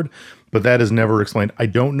Ouija board, but that is never explained. I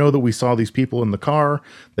don't know that we saw these people in the car.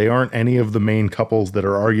 They aren't any of the main couples that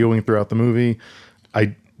are arguing throughout the movie.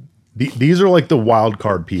 These are like the wild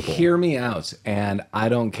card people. Hear me out, and I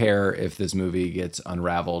don't care if this movie gets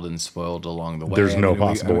unraveled and spoiled along the way. There's no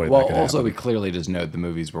possible way that Well, could also, happen. we clearly just know the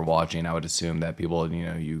movies we're watching. I would assume that people,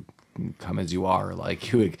 you come as you are,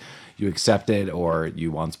 like you accept it, or you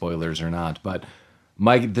want spoilers or not. But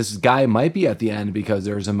Mike, this guy might be at the end because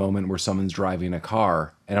there's a moment where someone's driving a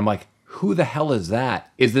car, and I'm like, who the hell is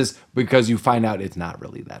that? Is this because you find out it's not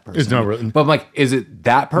really that person? It's not really. But I'm like, is it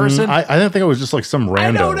that person? I didn't think it was just like some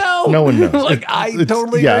random. I don't know. No one knows. Like, I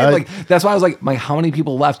totally agree. Like, that's why I was like, how many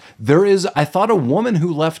people left? I thought a woman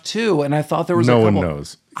who left too, and I thought there was no a one couple.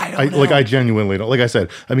 knows. I don't know. Like, I genuinely don't. Like I said,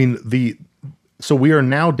 I mean, so we are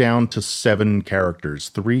now down to 7 characters,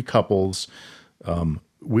 3 couples.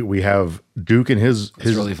 We have Duke and his.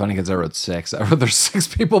 It's really funny because I wrote 6. I wrote there's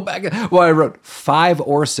 6 people back. Well, I wrote 5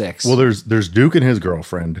 or 6. Well, there's Duke and his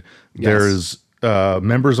girlfriend. Yes. There's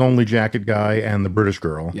members only jacket guy and the British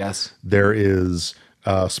girl. Yes. There is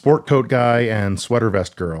sport coat guy and sweater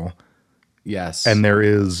vest girl. Yes. And there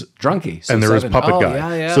is Drunkie. So and there is 7. puppet Oh,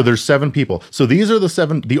 guy. Yeah. So there's 7 people. So these are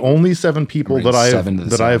the only 7 people Great, that I 7 to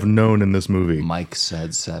the I have 7. known in this movie. Mike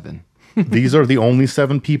said 7. These are the only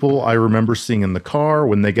 7 people I remember seeing in the car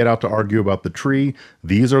when they get out to argue about the tree.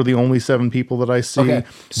 These are the only 7 people that I see. Okay,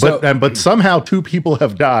 so- but somehow 2 people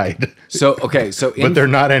have died. So But they're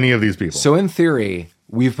not any of these people. So in theory,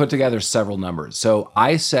 we've put together several numbers. So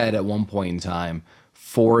I said at one point in time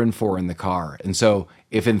 4 and 4 in the car. And so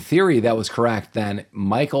if in theory that was correct, then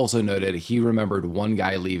Mike also noted he remembered one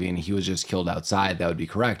guy leaving. He was just killed outside. That would be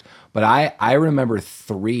correct. But I remember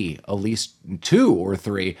 3, at least 2 or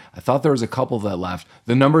 3. I thought there was a couple that left.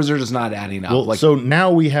 The numbers are just not adding up. Well, so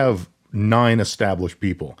now we have 9 established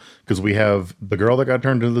people because we have the girl that got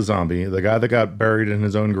turned into the zombie, the guy that got buried in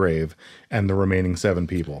his own grave, and the remaining 7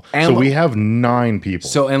 people. So we have 9 people.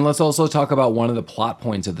 So, and let's also talk about one of the plot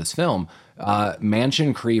points of this film.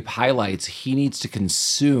 Mansion Creep highlights he needs to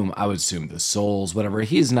consume, I would assume, the souls, whatever.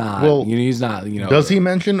 He's not. Well, he's not. Does he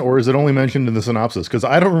mention, or is it only mentioned in the synopsis? Because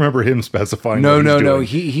I don't remember him specifying. No. Doing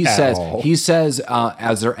He at says all.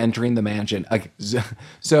 as they're entering the mansion. Like,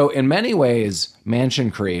 so in many ways, Mansion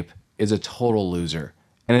Creep is a total loser,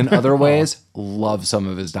 and in other ways, love some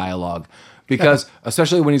of his dialogue because,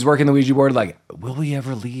 especially when he's working the Ouija board, like, will we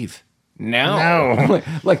ever leave? No.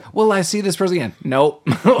 Like, will I see this person again? Nope.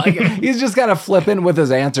 Like, he's just kind of flippant with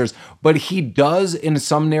his answers, but he does in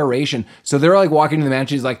some narration. So they're like walking to the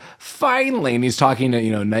mansion. He's like, finally, and he's talking to,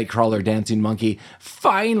 Nightcrawler, Dancing Monkey.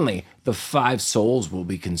 Finally, the 5 souls will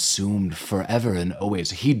be consumed forever and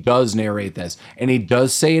always. He does narrate this, and he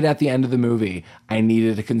does say it at the end of the movie. I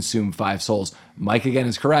needed to consume 5 souls. Mike, again,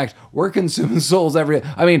 is correct. We're consuming souls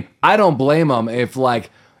I mean, I don't blame him if,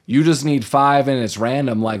 like, you just need 5 and it's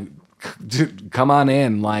random, like, come on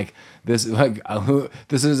in, like this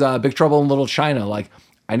is Big Trouble in Little China. Like,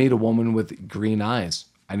 I need a woman with green eyes.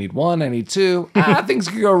 I need 1, I need 2. Things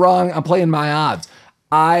could go wrong. I'm playing my odds.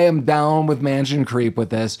 I am down with Mansion Creep with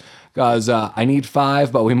this because I need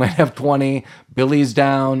 5, but we might have 20. Billy's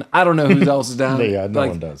down. I don't know who else is down. Yeah, no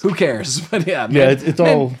one does. Who cares? But yeah, it's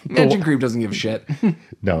all Mansion Creep doesn't give a shit.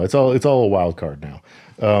 No, it's all a wild card now.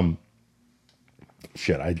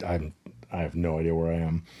 I have no idea where I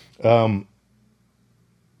am.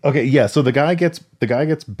 Okay, yeah. So the guy gets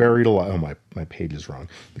buried alive. Oh, my page is wrong.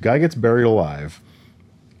 The guy gets buried alive,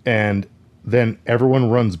 and then everyone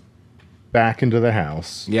runs back into the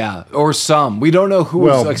house. Yeah, or some. We don't know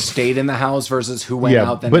who stayed in the house versus who went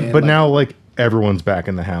out. But now like everyone's back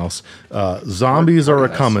in the house. Zombies are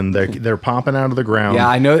coming. They're popping out of the ground. Yeah,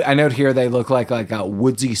 I know here they look like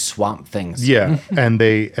woodsy swamp things. Yeah, and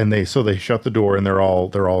they shut the door and they're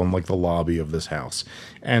all in like the lobby of this house.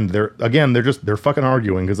 And they're fucking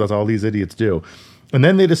arguing because that's all these idiots do. And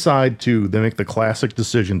then they make the classic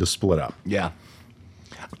decision to split up. Yeah.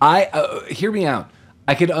 Hear me out.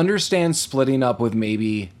 I could understand splitting up with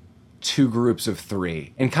maybe 2 groups of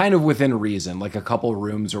 3 and kind of within reason, like a couple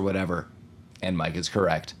rooms or whatever. And Mike is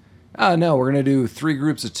correct. No, we're going to do 3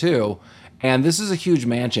 groups of 2. And this is a huge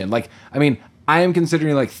mansion. Like, I mean, I am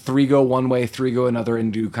considering like 3 go one way, 3 go another,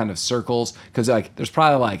 and do kind of circles. Because like there's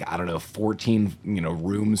probably like, I don't know, 14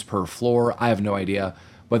 rooms per floor. I have no idea.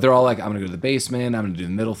 but they're all like, I'm gonna go to the basement, I'm gonna do the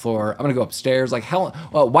middle floor, I'm gonna go upstairs. Like, hell,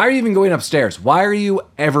 well, why are you even going upstairs? Why are you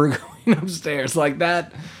ever going upstairs like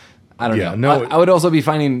that? I don't know. No, I would also be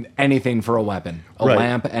finding anything for a weapon, a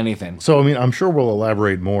lamp, anything. So, I mean, I'm sure we'll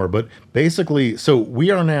elaborate more, but basically, so we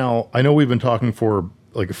are now, I know we've been talking for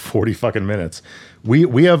like 40 fucking minutes.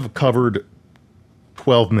 We have covered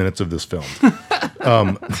 12 minutes of this film.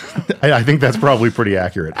 I think that's probably pretty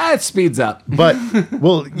accurate. It speeds up. But,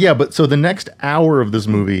 well, yeah, but so the next hour of this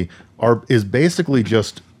movie is basically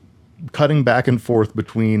just cutting back and forth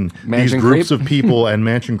between these groups of people and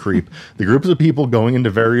mansion creep. The groups of people going into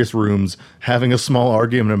various rooms, having a small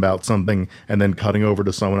argument about something, and then cutting over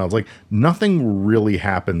to someone else. Like, nothing really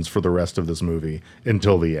happens for the rest of this movie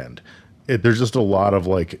until the end. There's just a lot of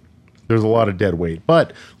there's a lot of dead weight.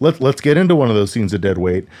 But let's get into one of those scenes of dead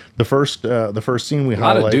weight. The first scene we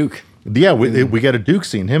highlight. A lot of Duke. Yeah, we get a Duke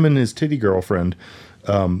scene. Him and his titty girlfriend.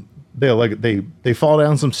 They fall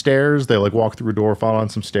down some stairs. They like walk through a door, fall down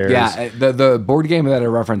some stairs. Yeah, the board game that I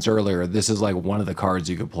referenced earlier, this is like one of the cards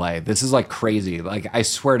you could play. This is like crazy. Like, I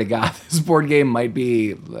swear to God, this board game might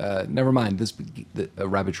be. Never mind.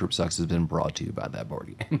 Rabbit Troop Sucks has been brought to you by that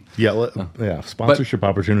board game. Yeah, sponsorship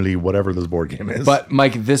opportunity, whatever this board game is. But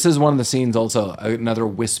Mike, this is one of the scenes. Also, another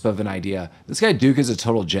wisp of an idea. This guy Duke is a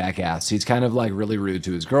total jackass. He's kind of like really rude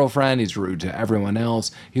to his girlfriend. He's rude to everyone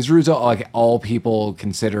else. He's rude to like all people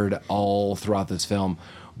considered all throughout this film.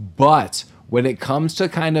 But when it comes to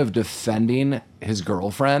kind of defending his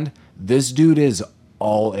girlfriend, this dude is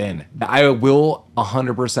all in. I will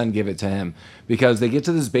 100% give it to him, because they get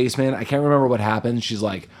to this basement. I can't remember what happens. She's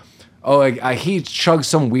like, oh, he chugs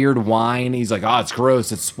some weird wine. He's like, oh, it's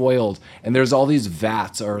gross, it's spoiled. And there's all these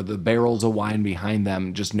vats or the barrels of wine behind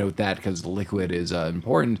them. Just note that, because the liquid is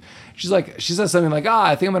important. She says something like,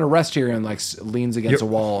 I think I'm gonna rest here, and like leans against a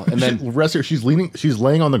wall. And then rest here. She's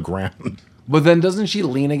laying on the ground. But then doesn't she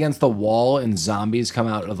lean against the wall and zombies come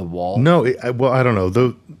out of the wall? No, well, I don't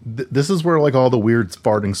know. This is where like all the weird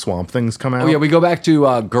farting swamp things come out. Oh yeah, we go back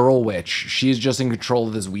to Girl Witch. She's just in control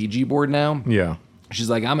of this Ouija board now. Yeah. She's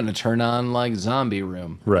like, I'm gonna turn on like zombie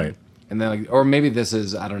room. Right. And then, like, or maybe this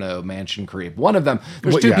is, I don't know, mansion creep. One of them.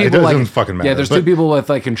 There's two people. It doesn't fucking matter. Yeah, there's two people with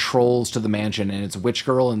like controls to the mansion, and it's Witch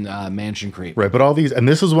Girl and mansion creep. Right, but all these, and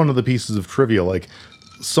this is one of the pieces of trivia. Like,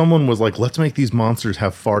 someone was like, let's make these monsters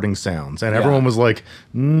have farting sounds, and everyone was like,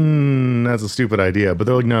 that's a stupid idea. But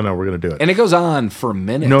they're like, no, we're gonna do it. And it goes on for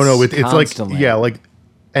minutes. No, it's like, yeah, like,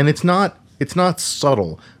 and it's not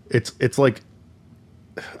subtle. It's like.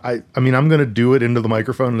 I mean, I'm going to do it into the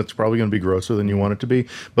microphone, and it's probably going to be grosser than you want it to be.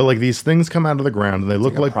 But like, these things come out of the ground, and they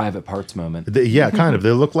look like a private parts moment. Yeah, kind of.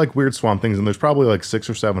 They look like weird swamp things, and there's probably like 6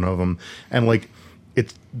 or 7 of them. And like,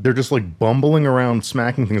 they're just like bumbling around,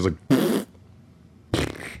 smacking things like.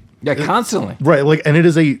 Yeah, constantly. Right, like, and it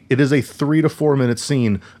is a 3 to 4 minute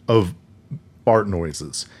scene of fart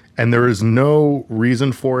noises, and there is no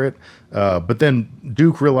reason for it. But then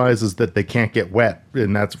Duke realizes that they can't get wet,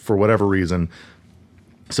 and that's for whatever reason.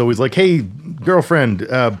 So he's like, "Hey, girlfriend,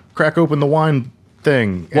 crack open the wine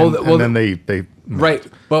thing," and then they right.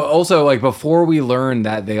 But also, like, before we learn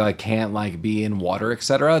that they like can't like be in water,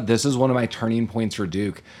 etc. This is one of my turning points for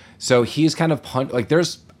Duke. So he's kind of like,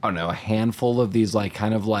 there's, I don't know, a handful of these like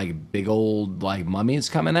kind of like big old like mummies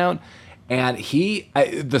coming out, and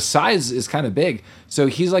the size is kind of big. So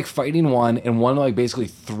he's like fighting one, and one like basically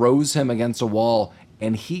throws him against a wall.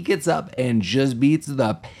 And he gets up and just beats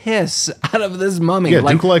the piss out of this mummy. Yeah,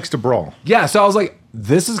 like, Duke likes to brawl. Yeah, so I was like,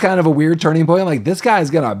 this is kind of a weird turning point. Like, this guy's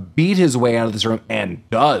going to beat his way out of this room, and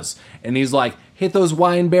does. And he's like, hit those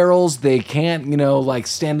wine barrels. They can't, like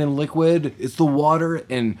stand in liquid. It's the water.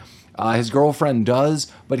 And his girlfriend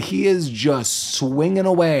does. But he is just swinging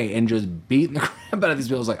away and just beating the crap out of these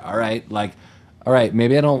people. I was like, all right,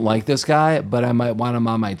 maybe I don't like this guy, but I might want him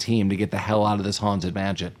on my team to get the hell out of this haunted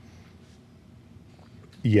mansion.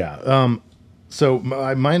 Yeah. So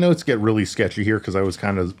my notes get really sketchy here because I was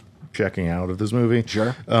kind of checking out of this movie.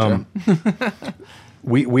 Sure.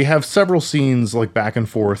 We have several scenes like back and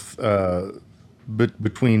forth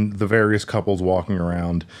between the various couples walking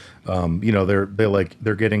around.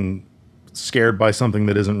 They're getting scared by something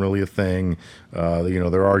that isn't really a thing.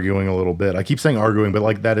 They're arguing a little bit. I keep saying arguing, but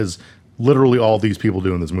like that is literally all these people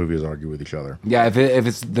do in this movie is argue with each other. Yeah,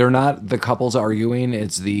 they're not the couples arguing,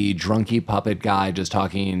 it's the drunky puppet guy just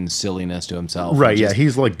talking silliness to himself. Right, yeah,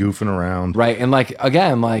 he's like goofing around. Right, and like,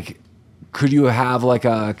 again, like, could you have like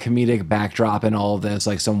a comedic backdrop in all of this,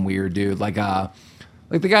 like some weird dude, like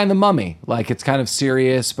the guy in The Mummy, like it's kind of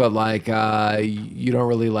serious, but like you don't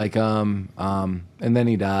really like and then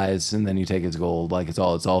he dies, and then you take his gold, like it's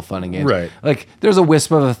all fun and games. Right. Like there's a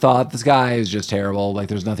wisp of a thought. This guy is just terrible. Like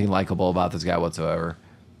there's nothing likable about this guy whatsoever.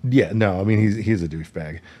 Yeah, no, I mean he's a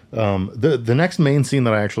douchebag. The next main scene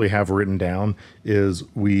that I actually have written down is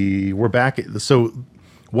we're back. So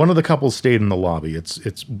one of the couples stayed in the lobby.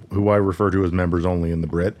 It's who I refer to as members only in the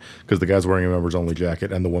Brit, because the guy's wearing a members only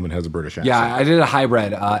jacket and the woman has a British accent. Yeah, I did a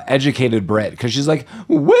hybrid, educated Brit, because she's like,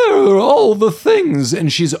 where are all the things?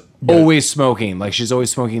 And she's always smoking. Like, she's always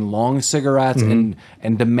smoking long cigarettes and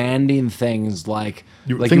demanding things like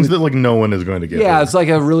things that like no one is going to get. Yeah, her. it's like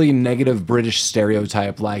a really negative British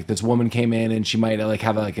stereotype. Like, this woman came in and she might like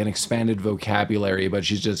have like an expanded vocabulary, but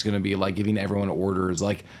she's just going to be like giving everyone orders.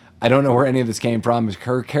 Like, I don't know where any of this came from.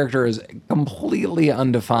 Her character is completely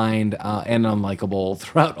undefined and unlikable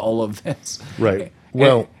throughout all of this. Right.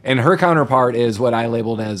 Well, and her counterpart is what I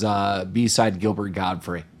labeled as B-side Gilbert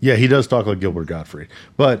Godfrey. Yeah, he does talk like Gilbert Godfrey.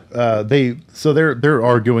 But they're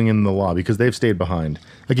arguing in the lobby because they've stayed behind.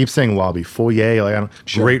 I keep saying lobby, foyer, like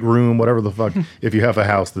great room, whatever the fuck. If you have a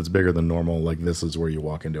house that's bigger than normal, like this is where you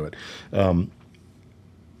walk into it.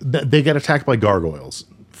 They get attacked by gargoyles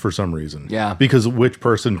for some reason. Yeah. Because which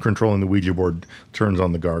person controlling the Ouija board turns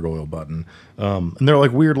on the gargoyle button. And they're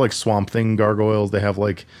like weird, like Swamp Thing gargoyles. They have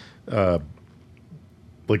like Abe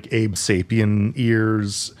Sapien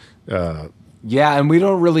ears. Yeah, and we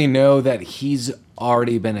don't really know that he's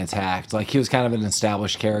already been attacked. Like, he was kind of an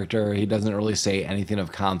established character. He doesn't really say anything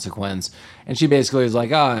of consequence. And she basically is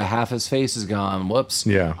like, oh, half his face is gone. Whoops.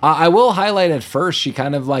 Yeah. I will highlight at first, she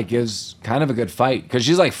kind of like gives kind of a good fight, because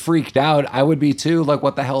she's like freaked out. I would be too. Like,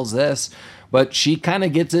 what the hell is this? But she kind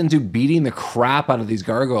of gets into beating the crap out of these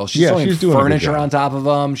gargoyles. She's throwing furniture on top of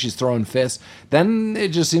them. She's throwing fists. Then it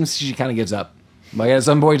just seems she kind of gives up. Like, at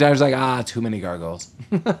some point in time, she's like, too many gargoyles.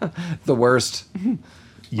 The worst.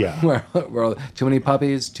 Yeah. Too many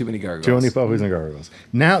puppies, too many gargoyles. Too many puppies and gargoyles.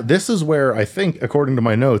 Now, this is where I think, according to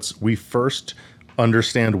my notes, we first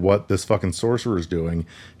understand what this fucking sorcerer is doing.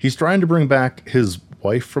 He's trying to bring back his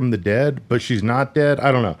wife from the dead, but she's not dead.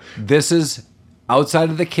 I don't know. This is outside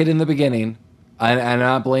of the kid in the beginning. I'm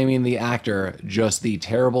not blaming the actor, just the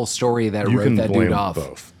terrible story that wrote that dude off.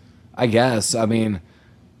 Both. I guess. I mean,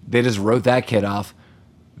 they just wrote that kid off.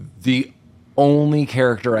 The only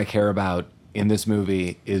character I care about in this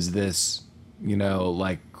movie is this,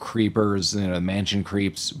 like creepers, mansion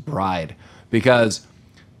creeps bride, because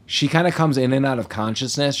she kind of comes in and out of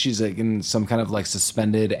consciousness. She's like in some kind of like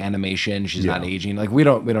suspended animation. She's not aging. Like, we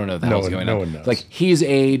don't know what the hell's going on. No one knows. Like, he's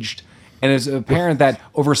aged, and it's apparent that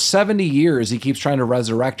over 70 years he keeps trying to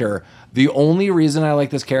resurrect her. The only reason I like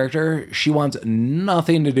this character, she wants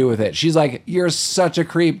nothing to do with it. She's like, you're such a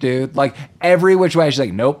creep, dude. Like, every which way. She's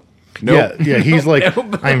like, nope. Nope. Yeah, he's like,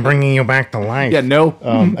 I'm bringing you back to life. Yeah, no.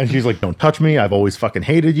 And she's like, don't touch me. I've always fucking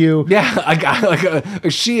hated you. Yeah,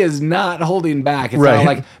 she is not holding back. It's not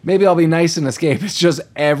like, maybe I'll be nice and escape. It's just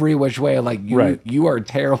every which way. Like, you are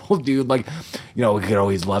terrible, dude. Like, we could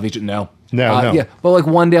always love each other. No. Yeah, but like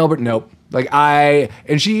one day, Albert, nope. Like,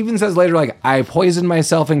 and she even says later, like, I poisoned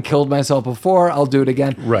myself and killed myself before. I'll do it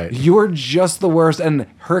again. Right. You're just the worst. And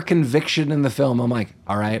her conviction in the film, I'm like,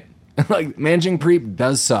 all right. Like, Mansion Creep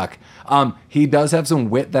does suck. He does have some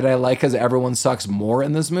wit that I like, because everyone sucks more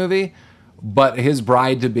in this movie. But his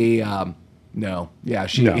bride to be, no. Yeah,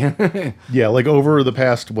 she... No. Yeah, like over the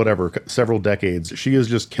past, several decades, she is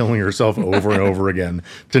just killing herself over and over again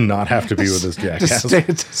to not have to be with this jackass.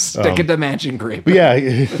 to stick it to Mansion Creep. But yeah,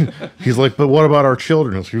 he's like, but what about our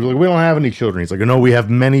children? She's like, we don't have any children. He's like, no, we have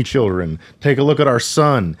many children. Take a look at our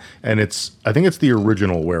son. And I think it's the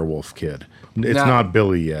original werewolf kid. It's not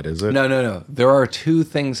Billy yet, is it? No. There are two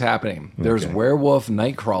things happening. There's werewolf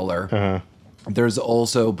Nightcrawler. Uh-huh. There's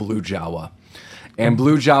also Blue Jawa. And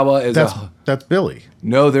Blue Jawa is that's Billy.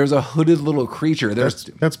 No, there's a hooded little creature.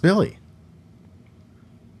 That's Billy.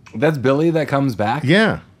 That's Billy that comes back?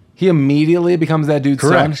 Yeah. He immediately becomes that dude's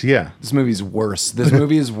Correct, son? Yeah. This movie's worse. This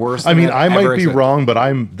movie is worse I mean, I might be wrong,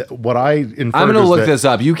 but what I inferred I'm going to look this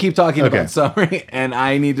up. You keep talking about summary, and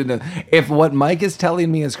I need to know. If what Mike is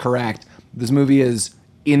telling me is correct, this movie is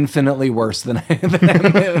infinitely worse than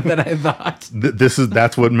I thought.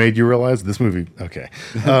 That's what made you realize this movie. Okay.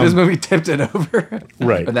 This movie tipped it over.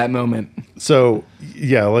 Right. For that moment. So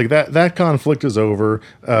yeah, like that conflict is over.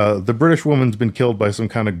 The British woman's been killed by some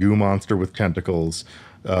kind of goo monster with tentacles.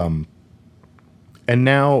 And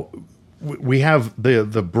now we have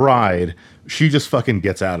the bride. She just fucking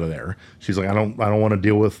gets out of there. She's like, I don't want to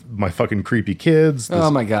deal with my fucking creepy kids.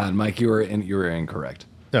 Oh my God, Mike, you were incorrect.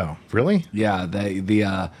 Oh, really? Yeah,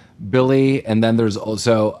 the Billy, and then there's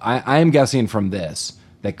also I am guessing from this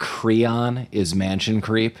that Creon is mansion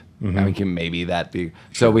creep. I mean, can maybe that be?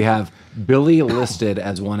 So we have Billy listed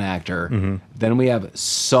as one actor. Then we have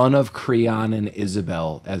son of Creon and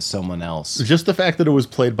Isabelle as someone else. Just the fact that it was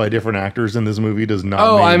played by different actors in this movie does not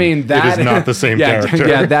that it is not the same character.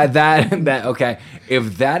 Yeah, that okay.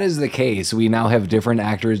 If that is the case, we now have different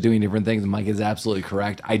actors doing different things. Mike is absolutely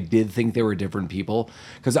correct. I did think they were different people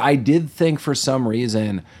because I did think for some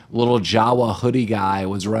reason little Jawa hoodie guy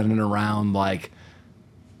was running around like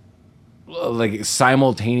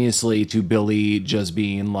simultaneously to Billy just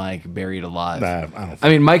being like buried alive. I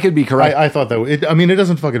mean, Mike could be correct. I thought that. It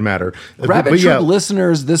doesn't fucking matter. Rabbit Troop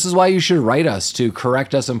listeners, this is why you should write us to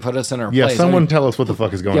correct us and put us in our place. Yeah, someone tell us what the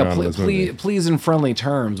fuck is going on in this movie. Please, in friendly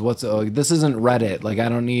terms. This isn't Reddit. Like I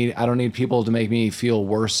don't need people to make me feel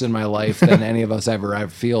worse in my life than any of us ever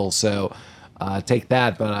feel. So take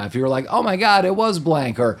that. But if you were like, oh my god, it was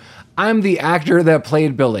blank, or I'm the actor that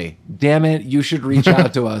played Billy. Damn it, you should reach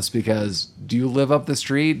out to us because do you live up the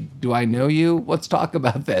street? Do I know you? Let's talk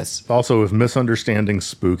about this. Also, if misunderstanding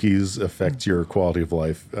Spookies affects your quality of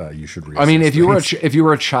life, you should read. I mean, if you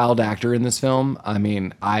were a child actor in this film, I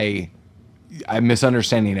mean, I'm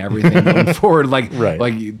misunderstanding everything going forward. Like,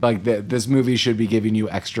 this movie should be giving you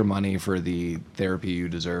extra money for the therapy you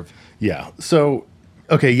deserve. Yeah. So.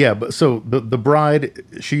 Okay, yeah, but so the bride,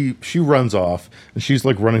 she runs off, and she's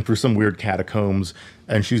like running through some weird catacombs,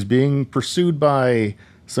 and she's being pursued by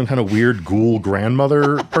some kind of weird ghoul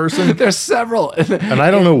grandmother person. There's several, and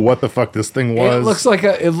I don't know what the fuck this thing was.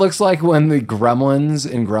 It looks like when the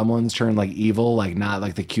Gremlins turn like evil, like not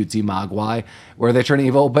like the cutesy Mogwai, where they turn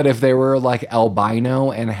evil, but if they were like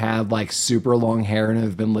albino and had like super long hair and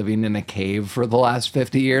have been living in a cave for the last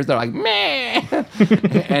 50 years, they're like meh.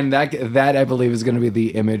 And that I believe is going to be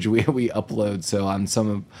the image we upload. So on some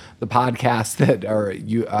of the podcasts that are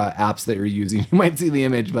apps that you're using, you might see the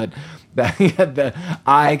image, but.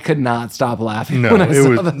 I could not stop laughing when I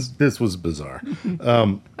saw this. This was bizarre.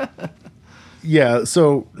 Yeah,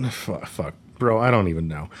 so fuck, bro, I don't even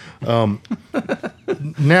know.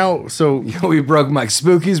 Now, so we broke Mike.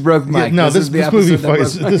 Spookies broke Mike. Yeah, no, this movie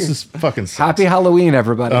this is fucking sucks. Happy Halloween,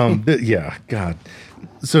 everybody. Yeah, God.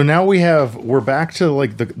 So now we're back to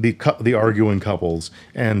like the arguing couples,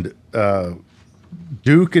 and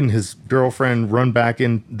Duke and his girlfriend run back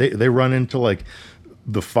in. They run into like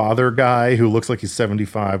the father guy who looks like he's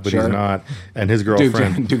 75, but he's not, and his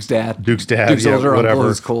girlfriend, Duke's dad, Duke's older whatever. Uncle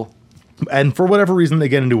is cool. And for whatever reason, they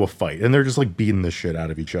get into a fight, and they're just like beating the shit out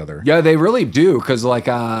of each other. Yeah, they really do, because like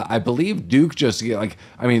I believe Duke just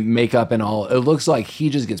makeup and all. It looks like he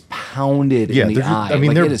just gets pounded in the eye. I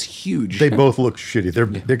mean, it is huge. They both look shitty.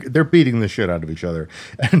 They're beating the shit out of each other.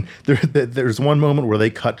 And there's one moment where they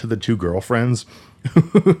cut to the two girlfriends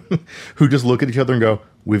who just look at each other and go,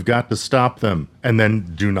 "We've got to stop them," and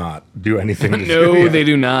then do not do anything. No, they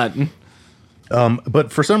do not.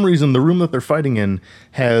 But for some reason, the room that they're fighting in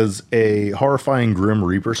has a horrifying Grim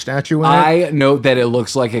Reaper statue in it. I note that it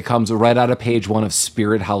looks like it comes right out of page 1 of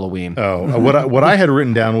Spirit Halloween. Oh, what I had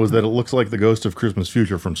written down was that it looks like the ghost of Christmas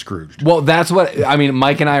Future from Scrooged. Well, that's what I mean.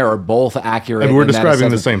 Mike and I are both accurate, and we're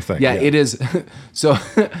describing the same thing. Yeah, it is. So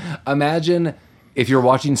imagine if you're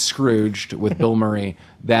watching Scrooged with Bill Murray,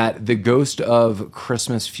 that the ghost of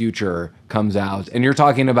Christmas Future comes out, and you're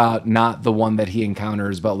talking about not the one that he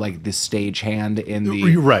encounters, but like the stagehand in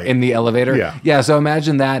the elevator. Yeah. So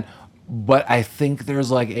imagine that. But I think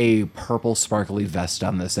there's like a purple sparkly vest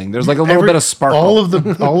on this thing. There's like a little bit of sparkle.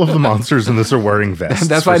 All of the monsters in this are wearing vests.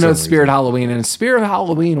 That's why I know it's Spirit Halloween. And if Spirit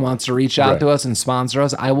Halloween wants to reach out to us and sponsor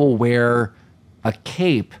us, I will wear a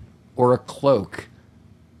cape or a cloak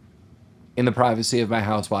in the privacy of my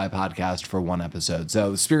house while I podcast for one episode.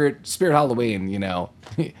 So Spirit Halloween,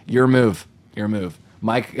 your move.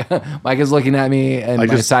 Mike is looking at me and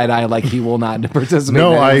my side eye like he will not participate.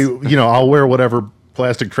 No, I'll wear whatever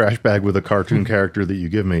plastic trash bag with a cartoon character that you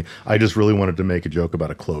give me. I just really wanted to make a joke about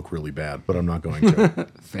a cloak really bad, but I'm not going to.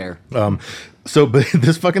 Fair. But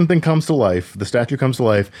this fucking thing comes to life. The statue comes to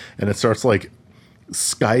life, and it starts like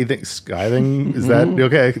scything. Is that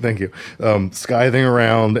okay? Thank you. Scything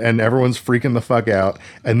around, and everyone's freaking the fuck out.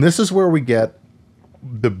 And this is where we get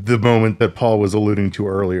the moment that Paul was alluding to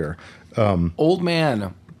earlier. Old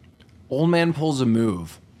man pulls a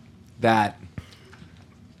move that,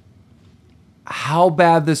 how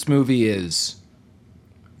bad this movie is.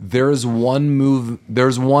 There's one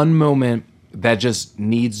moment that just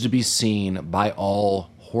needs to be seen by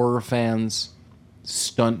all horror fans,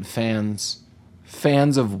 stunt fans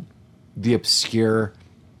of the obscure.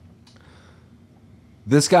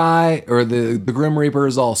 This guy, or the Grim Reaper,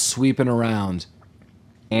 is all sweeping around,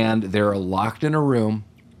 and they're locked in a room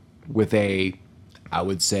with a, I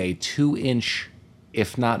would say, 2-inch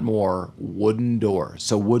if not more, wooden door.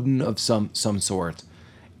 So wooden of some sort.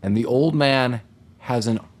 And the old man has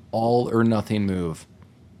an all or nothing move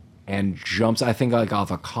and jumps, I think, like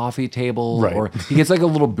off a coffee table, Right. or he gets like a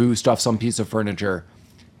little boost off some piece of furniture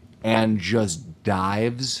and just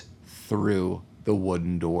dives through the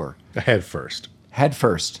wooden door. Head first. Head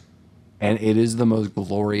first. And it is the most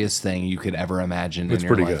glorious thing you could ever imagine It's in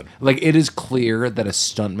your pretty life. good. Like, it is clear that a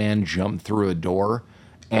stuntman jumped through a door,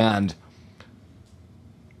 and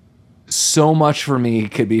so much for me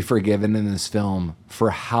could be forgiven in this film for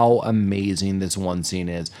how amazing this one scene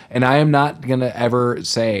is. And I am not going to ever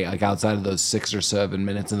say, like, outside of those 6 or 7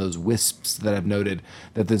 minutes and those wisps that I've noted,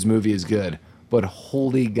 that this movie is good. But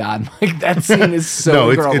holy God, Mike, that scene is so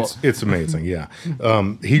incredible. It's amazing. Yeah.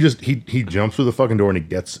 He jumps through the fucking door and he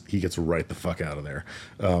gets right the fuck out of there.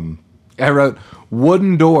 I wrote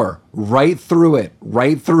wooden door, right through it,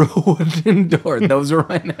 right through a wooden door. Those are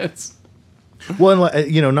my notes. Well,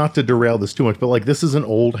 and, not to derail this too much, but like this is an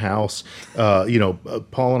old house.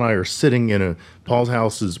 Paul and I are sitting in Paul's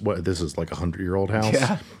house is this is like 100-year-old house.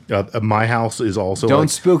 Yeah. My house is also Don't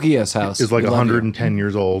spooky us house. is like We love you. 110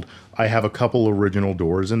 years old. I have a couple original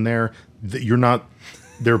doors in there.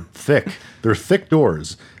 They're thick. They're thick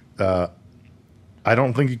doors. I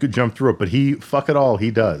don't think you could jump through it, but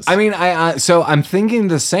he does. I mean, so I'm thinking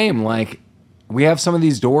the same. Like, we have some of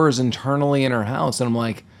these doors internally in our house, and I'm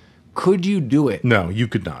like, could you do it? No, you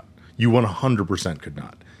could not. You 100% could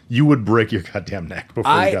not. You would break your goddamn neck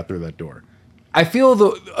before you got through that door. I feel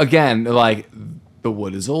like the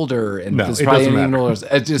wood is older, and No, this it probably doesn't even matter. older.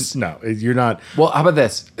 It just No, you're not. Well, how about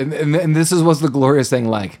this? And this is what's the glorious thing.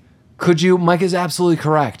 Like, could you? Mike is absolutely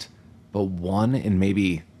correct, but one in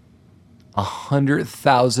maybe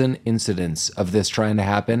 100,000 incidents of this trying to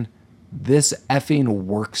happen, this effing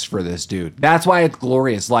works for this dude. That's why it's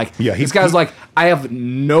glorious. Like, Yeah, this guy's like, I have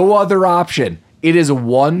no other option. It is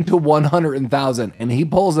 1 to 100,000, and he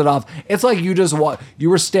pulls it off. It's like you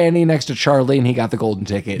were standing next to Charlie, and he got the golden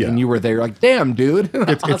ticket, Yeah. and you were there. You're like, damn, dude.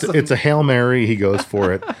 It's a Hail Mary. He goes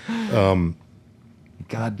for it.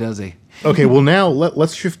 God, does he? Okay, well now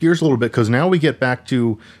let's shift gears a little bit because now we get back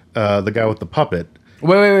to the guy with the puppet.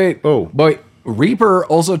 Wait. Oh. Boy, Reaper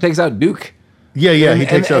also takes out Duke. Yeah, he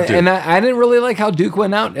takes out Duke. And I didn't really like how Duke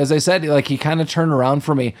went out. As I said, like, he kind of turned around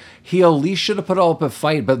for me. He at least should have put up a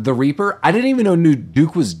fight. But the Reaper, I didn't even know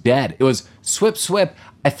Duke was dead. It was swip.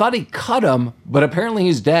 I thought he cut him, but apparently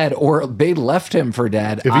he's dead, or they left him for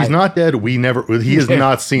dead. If he's not dead, he is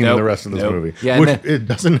not seen in the rest of this movie. Yeah, which it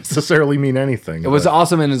doesn't necessarily mean anything. It was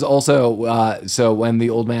awesome, and is also so when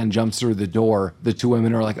the old man jumps through the door, the two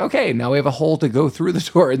women are like, "Okay, now we have a hole to go through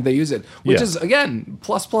the door," and they use it, which is again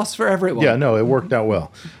plus for everyone. Yeah, no, it worked out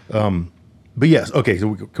well. But yes, okay.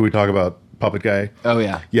 So can we talk about Puppet Guy? Oh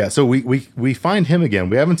yeah. Yeah. So we find him again.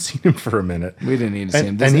 We haven't seen him for a minute. We didn't need to see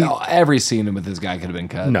him. Every scene with this guy could have been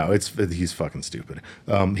cut. No, he's fucking stupid.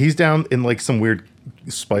 He's down in like some weird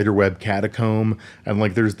spiderweb catacomb, and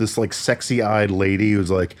like there's this like sexy-eyed lady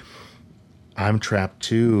who's like, "I'm trapped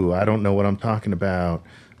too. I don't know what I'm talking about."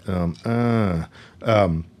 I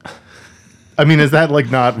mean, is that like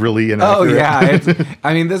not really inaccurate? Oh yeah.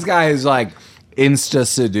 I mean, this guy is like insta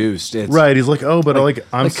seduced. It's Right. He's like, "Oh, but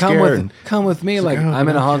I'm scared." Come with me. Like, oh, I'm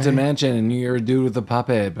in a haunted okay. mansion, and you're a dude with a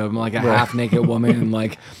puppet. But I'm like a half naked woman, and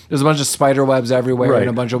like there's a bunch of spider webs everywhere, Right. and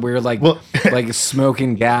a bunch of weird like smoke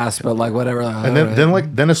and gas, but like whatever. And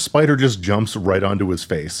then a spider just jumps right onto his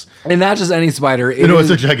face. and not just any spider. It's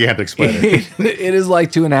a gigantic spider. It is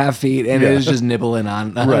like 2.5 feet, and it is just nibbling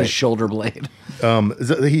on his shoulder blade.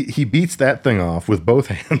 He beats that thing off with both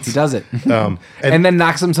hands. He does it, and then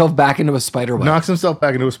knocks himself back into a spider web. knocks himself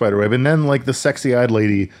back into a spider web, and then like the sexy-eyed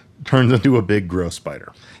lady turns into a big gross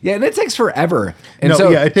spider. Yeah, and it takes forever. And No,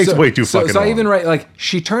 yeah, it takes way too fucking So I long. even write like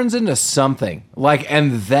she turns into something like,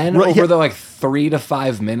 and then over the like 3 to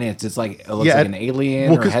 5 minutes, it's like it looks like an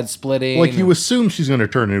alien or 'cause, head splitting. Like you assume she's going to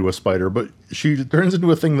turn into a spider, but she turns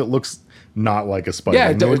into a thing that looks not like a spider. Yeah,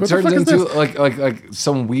 And it you're like, what the turns fuck is into this? like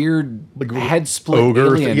some weird head split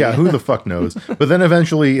ogre. alien. Yeah, who the fuck knows? But then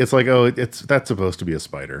eventually it's like, oh, that's supposed to be a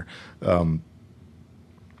spider.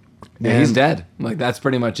 Yeah, he's dead. Like that's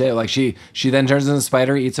pretty much it. Like she then turns into a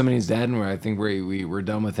spider, eats him, and he's dead. And I think we're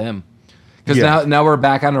done with him. Because now we're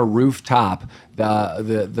back on a rooftop.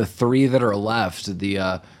 The three that are left,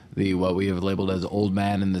 the what we have labeled as old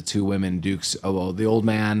man and the two women, Duke's. Oh well, the old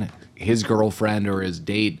man, his girlfriend or his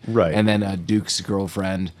date, Right. And then Duke's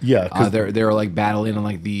girlfriend. Yeah, 'cause they're like battling on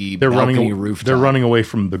like the They're balcony rooftop. They're running away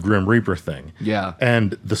from the Grim Reaper thing. Yeah.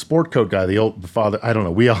 And the sport coat guy, the father, I don't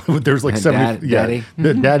know. We all there's like 70 Daddy?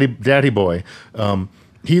 daddy boy.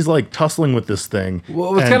 He's like tussling with this thing.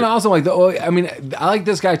 Well, it was kind of awesome. Like I like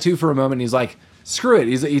this guy too for a moment. He's like, screw it.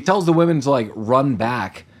 He tells the women to like run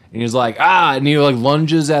back, and he's like, and he like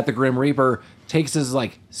lunges at the Grim Reaper, takes his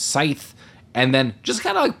like scythe, and then just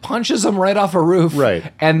kind of like punches him right off a roof.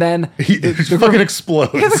 Right. And then the fucking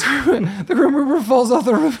explodes. The Grim Reaper falls off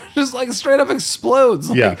the roof, and just like straight up explodes.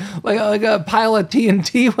 Like a pile of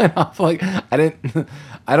TNT went off. Like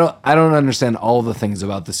I don't understand all the things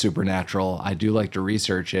about the supernatural. I do like to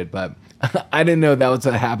research it, but I didn't know that was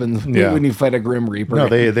what happens when you fight a Grim Reaper. No,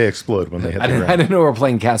 they explode when they hit the ground. I didn't know we were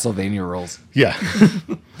playing Castlevania rules. Yeah.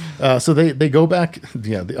 So they go back.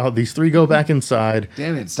 Yeah, these three go back inside.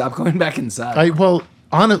 Damn it! Stop going back inside.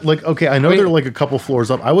 I know they're like a couple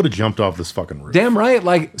floors up. I would have jumped off this fucking roof. Damn right.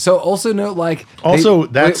 Like, so also note, like,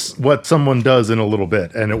 that's what someone does in a little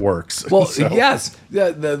bit, and it works. Well, yes,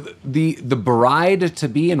 the bride to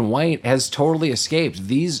be in white has totally escaped.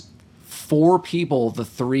 These 4 people, the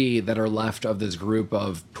 3 that are left of this group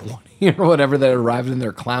of 20 or whatever that arrived in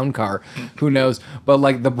their clown car, who knows? But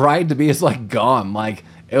like, the bride to be is like gone. Like,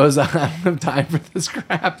 it was I don't have time for this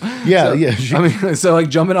crap. Yeah, so like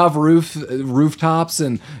jumping off rooftops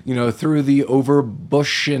and through the over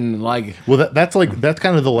bush and like. Well, that's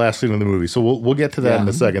kind of the last scene of the movie. So we'll get to that in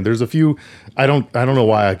a second. There's a few. I don't know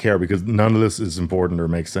why I care, because none of this is important or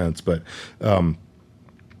makes sense. But the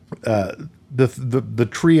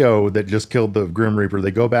trio that just killed the Grim Reaper,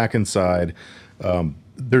 they go back inside.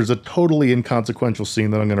 There's a totally inconsequential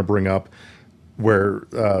scene that I'm going to bring up where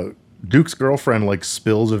Duke's girlfriend like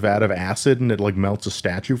spills a vat of acid and it like melts a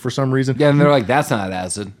statue for some reason. Yeah, and they're like, that's not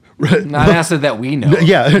acid. Not acid that we know.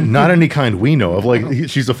 Yeah, not any kind we know of. Like,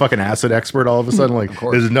 she's a fucking acid expert all of a sudden. Like,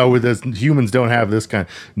 humans don't have this kind.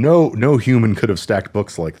 No human could have stacked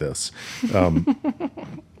books like this.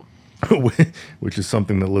 Which is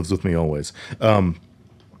something that lives with me always.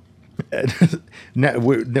 Now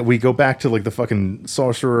we go back to like the fucking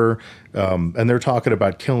sorcerer, and they're talking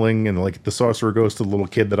about killing, and like the sorcerer goes to the little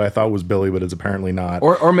kid that I thought was Billy, but it's apparently not.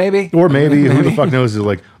 Or maybe who the fuck knows? Is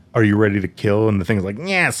like, are you ready to kill? And the thing's like,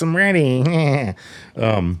 yes, I'm ready.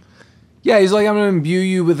 Yeah, he's like, I'm going to imbue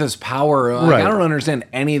you with this power. Like, right. I don't understand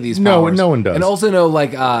any of these powers. No one does. And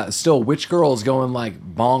also still, Witch Girl is going like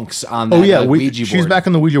bonks on that Ouija board. She's back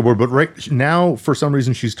on the Ouija board, but right now, for some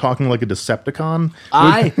reason, she's talking like a Decepticon.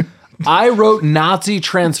 I wrote Nazi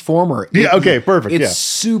Transformer. Okay, perfect. It's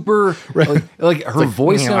super, like her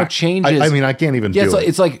voice now changes. I can't even do it.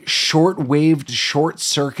 It's like short-waved,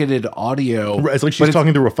 short-circuited audio. It's like she's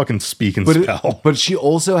talking through a fucking speak and spell. But she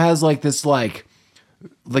also has like this like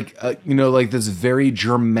this very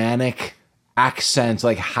Germanic accent,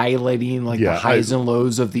 like highlighting like the highs and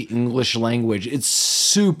lows of the English language. It's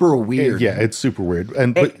super weird. Yeah, it's super weird.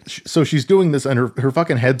 So she's doing this, and her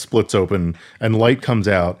fucking head splits open, and light comes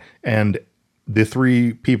out, and the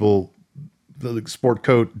 3 people, the sport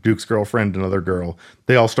coat, Duke's girlfriend, another girl,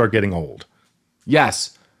 they all start getting old.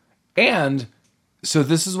 Yes, and. So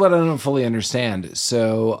this is what I don't fully understand.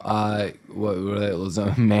 So what it was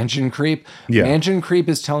a mansion creep. Yeah. Mansion creep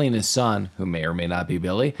is telling his son, who may or may not be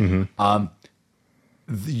Billy,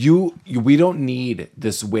 we don't need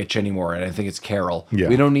this witch anymore. And I think it's Carol. Yeah.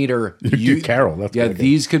 We don't need her. Carol. That's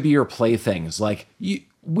these could be your playthings. Like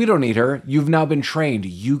we don't need her. You've now been trained.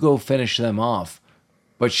 You go finish them off.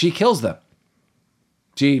 But she kills them.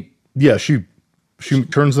 She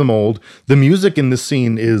turns them old. The music in this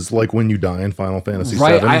scene is like when you die in Final Fantasy VII.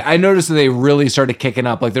 Right, I noticed that they really started kicking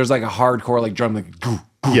up. Like there's like a hardcore like drum. Like,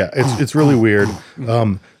 yeah, it's really weird.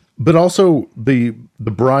 But also the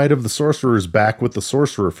bride of the sorcerer is back with the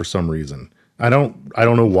sorcerer for some reason. I don't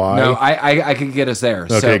know why. No, I could get us there.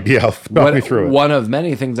 Okay, so talk me through it. One of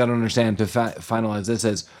many things I don't understand to finalize this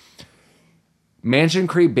is Mansion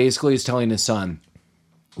Creep basically is telling his son,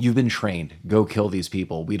 you've been trained. Go kill these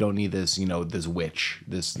people. We don't need this, this witch,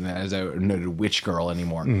 this as I noted, witch girl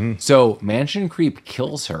anymore. Mm-hmm. So Mansion Creep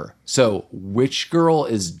kills her. So Witch Girl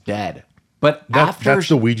is dead. But that's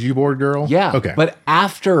the Ouija board girl? Yeah. Okay. But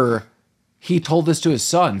after he told this to his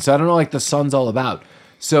son, so I don't know like the son's all about.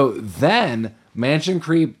 So then Mansion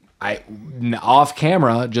Creep, off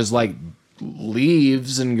camera, just like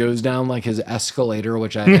leaves and goes down like his escalator,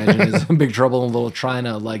 which I imagine is Big Trouble in Little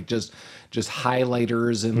China, like just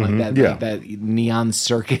highlighters and like that like that neon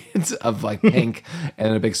circuit of like pink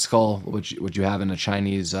and a big skull, which you have in a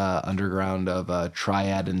Chinese underground of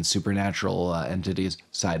triad and supernatural entities.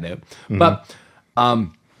 Side note, but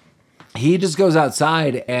he just goes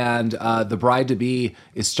outside, and the bride to be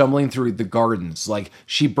is stumbling through the gardens. Like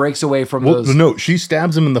she breaks away from those. No, she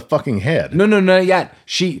stabs him in the fucking head. No, not yet.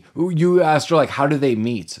 You asked her like, how do they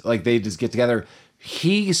meet? Like they just get together.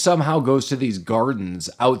 he somehow goes to these gardens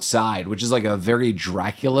outside, which is like a very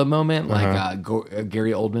Dracula moment, like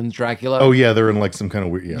Gary Oldman's Dracula. Oh yeah, they're in like some kind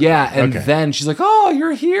of weird. Yeah, and then she's like, "Oh,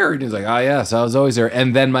 you're here," and he's like, "Oh yes, I was always there."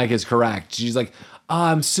 And then Mike is correct. She's like, "Oh,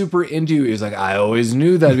 I'm super into you." He's like, "I always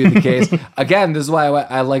knew that'd be the case." Again, this is why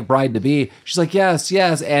I like Bride to Be. She's like, "Yes,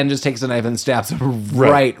 yes," and just takes a knife and stabs him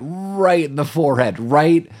right in the forehead,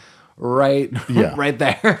 right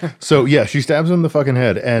there. So yeah, she stabs him in the fucking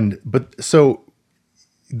head, so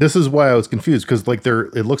this is why I was confused, because like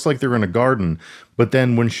it looks like they're in a garden, but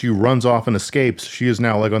then when she runs off and escapes, she is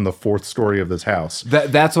now like on the 4th story of this house.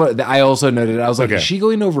 That's what I also noted. I was like, is she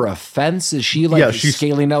going over a fence? Is she like she's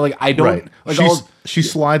scaling down? Like I don't she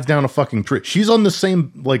slides down a fucking tree. She's on the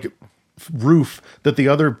same like roof that the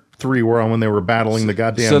other 3 were on when they were battling the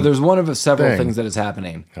goddamn. So there's one of several things that is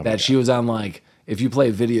happening she was on. Like if you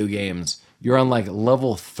play video games, you're on like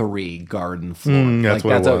level 3 garden floor. That's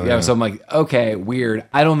what it was. Yeah. So I'm like, okay, weird.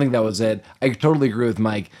 I don't think that was it. I totally agree with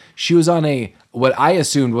Mike. She was on what I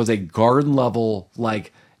assumed was a garden level,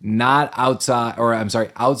 like not outside, or I'm sorry,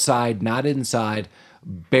 outside, not inside,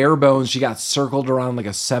 bare bones. She got circled around like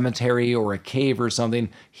a cemetery or a cave or something.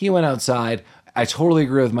 He went outside. I totally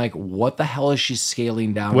agree with Mike. What the hell is she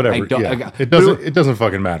scaling down? Whatever. It doesn't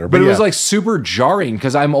fucking matter. But it was like super jarring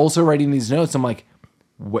because I'm also writing these notes. I'm like,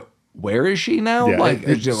 what? Where is she now? Yeah, like,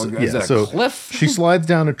 is that a cliff? She slides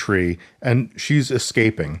down a tree and she's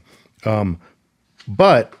escaping.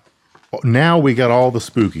 But now we got all the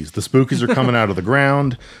Spookies. The Spookies are coming out of the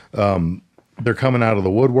ground. They're coming out of the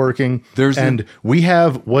woodworking. We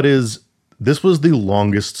have this was the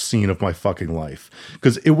longest scene of my fucking life.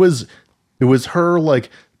 Because it was her like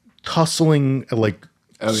tussling, like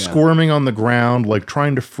squirming on the ground, like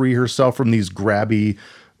trying to free herself from these grabby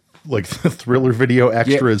like thriller video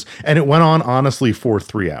extras, and it went on honestly for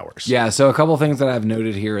 3 hours. Yeah, so a couple things that I've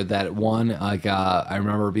noted here. That one, like I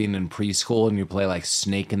remember being in preschool and you play like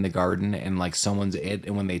Snake in the Garden, and like someone's it,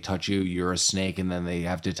 and when they touch you, you're a snake, and then they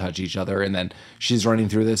have to touch each other, and then she's running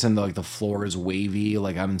through this, and like the floor is wavy,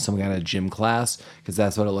 like I'm in some kind of gym class, because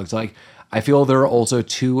that's what it looks like. I feel there are also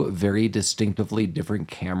 2 very distinctively different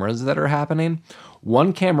cameras that are happening.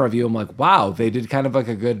 One camera view, I'm like, wow, they did kind of like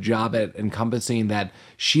a good job at encompassing that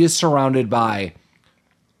she is surrounded by,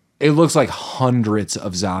 it looks like hundreds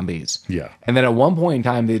of zombies. Yeah. And then at one point in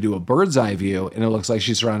time, they do a bird's eye view, and it looks like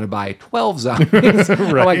she's surrounded by 12 zombies.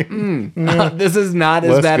 Right. I'm like, this is not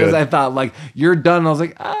as bad as I thought. Like, you're done. And I was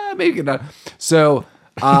like, maybe you're not. So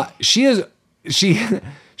she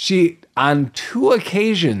on 2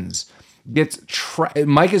 occasions gets,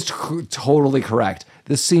 Mike is totally correct.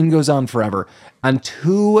 This scene goes on forever. On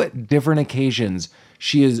 2 different occasions,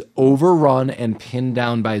 she is overrun and pinned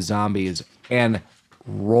down by zombies and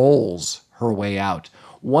rolls her way out.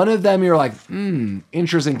 One of them, you're like,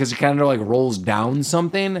 interesting, because she kind of like rolls down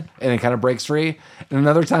something and it kind of breaks free. And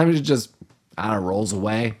another time, it just, rolls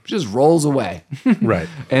away. She just rolls away. Right.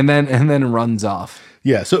 and then runs off.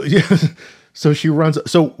 Yeah. So she runs.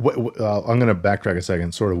 So I'm going to backtrack a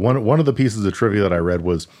second. Sort of one of the pieces of trivia that I read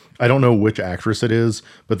was, I don't know which actress it is,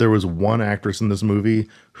 but there was one actress in this movie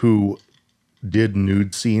who did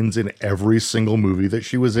nude scenes in every single movie that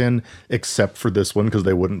she was in, except for this one, because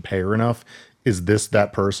they wouldn't pay her enough. Is this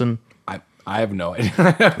that person? I have no idea.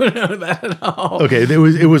 I don't know that at all. Okay,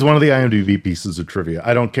 it was one of the IMDb pieces of trivia.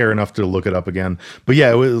 I don't care enough to look it up again. But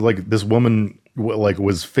yeah, it was like this woman like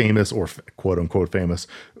was famous, or quote unquote famous,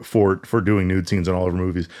 for doing nude scenes in all of her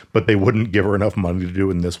movies, but they wouldn't give her enough money to do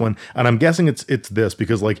it in this one. And I'm guessing it's this,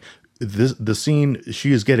 because like the scene,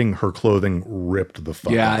 she is getting her clothing ripped the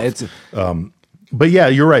fuck off. It's but yeah,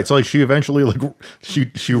 you're right. So like she eventually like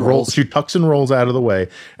she rolls, she tucks and rolls out of the way,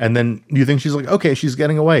 and then you think she's like, okay, she's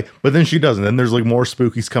getting away, but then she doesn't. Then there's like more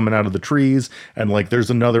Spookies coming out of the trees, and like there's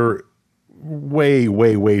another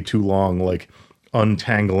way too long like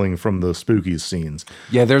untangling from the Spookies scenes.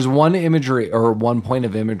 Yeah, there's one imagery, or one point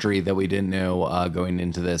of imagery, that we didn't know going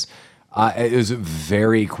into this. It was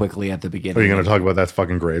very quickly at the beginning. Are you going to talk about that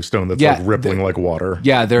fucking gravestone that's like rippling like water?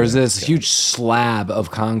 Yeah, there's this huge slab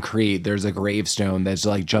of concrete. There's a gravestone that's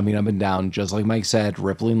like jumping up and down, just like Mike said,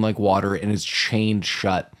 rippling like water, and it's chained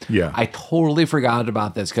shut. Yeah. I totally forgot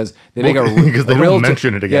about this, because they make because they don't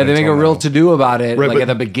mention it again. Yeah, they make a real to-do about it, right, like at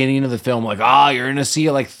the beginning of the film, like, you're going to see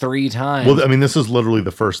it like 3 times. Well, I mean, this is literally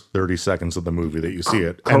the first 30 seconds of the movie that you see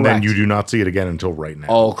it, and then you do not see it again until right now.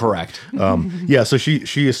 Oh, correct. Yeah, so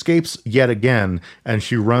she escapes yet again, and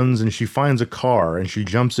she runs and she finds a car and she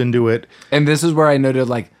jumps into it. And this is where I noted,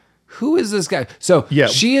 like, who is this guy? So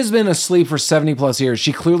she has been asleep for 70 plus years.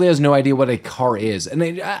 She clearly has no idea what a car is. And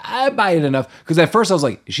I buy it enough because at first I was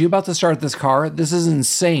like, is she about to start this car? This is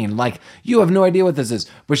insane. Like, you have no idea what this is.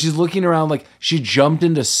 But she's looking around like she jumped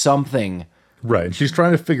into something. Right. She's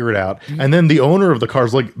trying to figure it out. And then the owner of the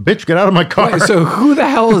car's like, bitch, get out of my car. Wait, so who the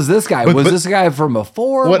hell is this guy? Was this guy from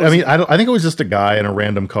before? What? I think it was just a guy in a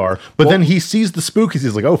random car. But then he sees the Spookies.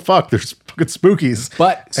 He's like, oh, fuck, there's fucking Spookies.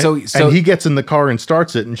 But and he gets in the car and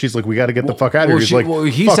starts it. And she's like, we got to get the fuck out of here.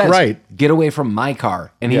 He's he says, get away from my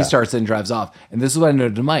car. And he starts it and drives off. And this is what I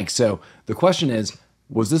noted to Mike. So the question is,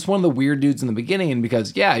 was this one of the weird dudes in the beginning?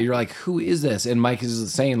 Because, you're like, who is this? And Mike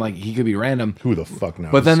is saying, like, he could be random. Who the fuck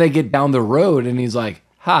knows? But then they get down the road and he's like,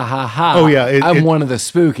 ha, ha, ha. Oh, yeah. I'm one of the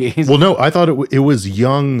Spookies. Well, no, I thought it was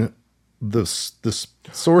young, the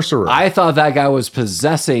sorcerer. I thought that guy was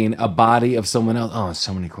possessing a body of someone else. Oh,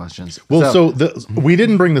 so many questions. Well, we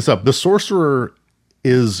didn't bring this up. The sorcerer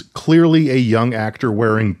is clearly a young actor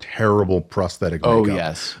wearing terrible prosthetic makeup. Oh,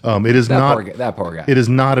 yes. It is that poor guy. It is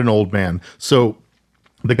not an old man. So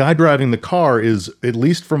the guy driving the car is, at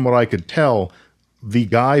least from what I could tell, the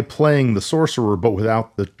guy playing the sorcerer, but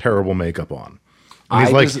without the terrible makeup on.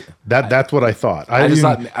 And he's that's what I thought. I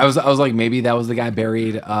was like, maybe that was the guy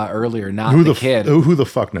buried earlier, not the kid. Who the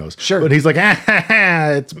fuck knows? Sure. But he's like,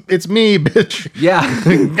 it's me, bitch. Yeah.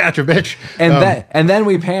 Gotcha, bitch. And then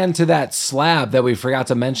we pan to that slab that we forgot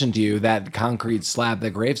to mention to you, that concrete slab,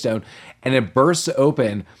 that gravestone, and it bursts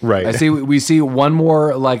open. Right. We see one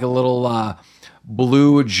more, like a little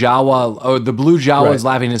blue Jawa. Oh, the blue Jawa is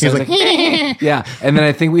laughing. He's like, yeah. And then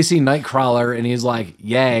I think we see Nightcrawler, and he's like,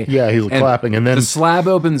 yay. Yeah, he's clapping, and then the slab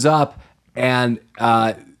opens up, and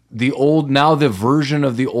the version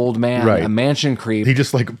of the old man, a mansion creep, he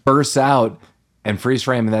just like bursts out and freeze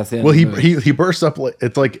frame, and that's the end. Well, he bursts up.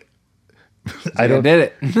 It's like, I did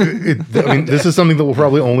it. I mean, this is something that will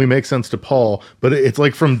probably only make sense to Paul, but it's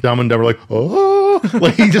like from Dumb and Dumber, like, oh,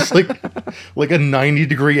 like he just like a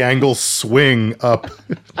 90-degree angle swing up.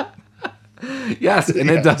 Yes, and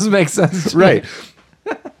it does make sense, right?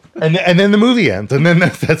 And then the movie ends, and then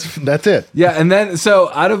that's it. Yeah, and then so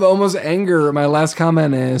out of almost anger, my last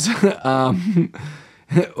comment is, I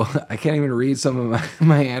can't even read some of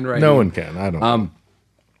my handwriting. No one can. I don't.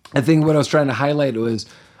 I think what I was trying to highlight was,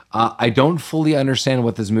 I don't fully understand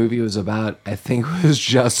what this movie was about. I think it was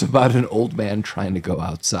just about an old man trying to go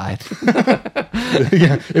outside.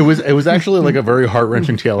 Yeah, it was actually like a very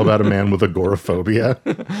heart-wrenching tale about a man with agoraphobia.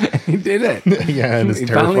 He did it. Yeah, and he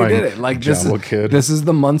finally did it. Like, this is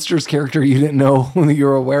the Munsters character you didn't know you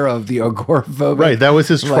were aware of, the agoraphobic. Right, that was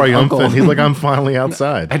his triumphant. Uncle. He's like, I'm finally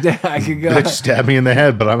outside. I could go. Bitch stabbed me in the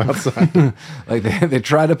head, but I'm outside. Like they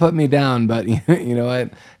try to put me down, but you know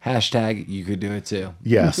what? Hashtag you could do it too.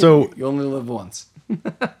 Yeah, so you only live once.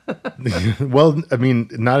 Well, I mean,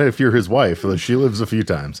 not if you're his wife. She lives a few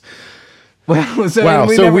times. Well,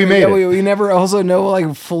 we made it. We never also know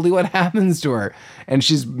like fully what happens to her, and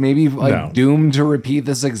she's maybe doomed to repeat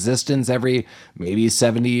this existence every maybe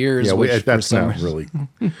 70 years. Yeah, that's not really.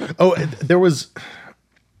 Oh, there was.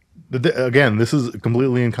 Again, this is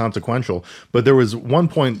completely inconsequential, but there was one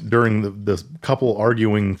point during the couple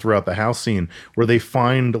arguing throughout the house scene where they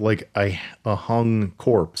find like a hung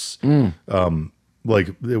corpse, like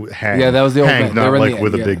hang. Yeah, that was the old man. Not like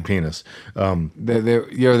with a big penis.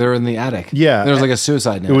 They're in the attic. Yeah, there was like a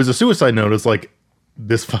suicide note. It was a suicide note. It's like,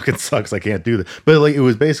 this fucking sucks. I can't do this. But like, it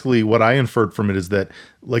was basically what I inferred from it is that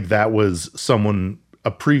like that was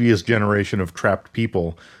a previous generation of trapped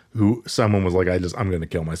people. Who someone was like, I'm going to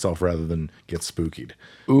kill myself rather than get spookied.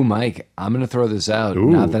 Ooh, Mike, I'm going to throw this out. Ooh.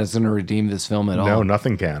 Not that it's going to redeem this film at all. No,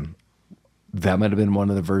 nothing can. That might have been one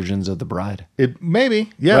of the versions of The Bride. It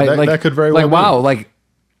maybe, yeah, right? that could very well. Like, wow, like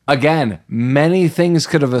again, many things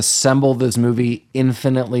could have assembled this movie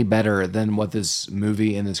infinitely better than what this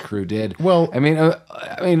movie and this crew did. Well, I mean,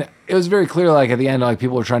 it was very clear. Like at the end, like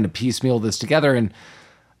people were trying to piecemeal this together, and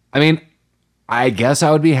I mean. I guess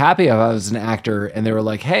I would be happy if I was an actor and they were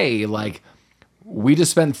like, hey, like, we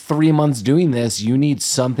just spent 3 months doing this. You need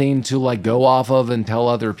something to like go off of and tell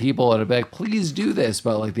other people. And I'd be like, please do this.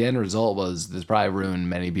 But like the end result was this probably ruined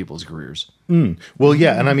many people's careers. Well,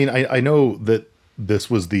 yeah. And I mean, I know that this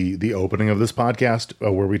was the opening of this podcast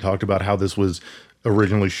where we talked about how this was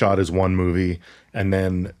originally shot as one movie and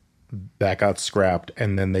then that got scrapped.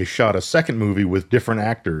 And then they shot a second movie with different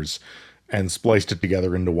actors and spliced it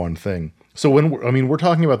together into one thing. So we're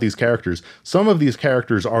talking about these characters, some of these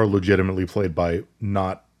characters are legitimately played by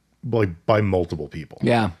by multiple people.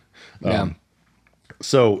 Yeah. Yeah.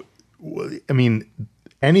 So, I mean,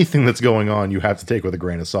 anything that's going on, you have to take with a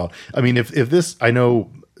grain of salt. I mean, if this, I know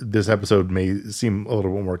this episode may seem a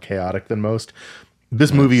little bit more chaotic than most.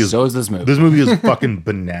 This movie is So is this movie. This movie is fucking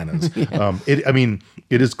bananas.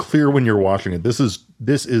 It is clear when you're watching it. This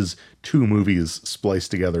is two movies spliced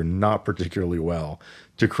together not particularly well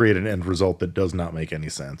to create an end result that does not make any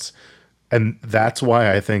sense. And that's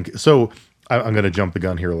why I think so. I'm going to jump the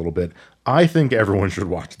gun here a little bit. I think everyone should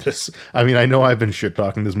watch this. I mean, I know I've been shit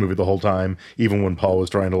talking this movie the whole time, even when Paul was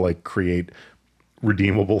trying to like create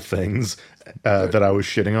redeemable things that I was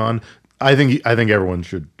shitting on. I think everyone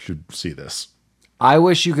should see this. I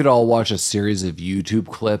wish you could all watch a series of YouTube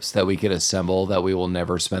clips that we could assemble that we will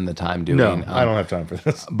never spend the time doing. No, I don't have time for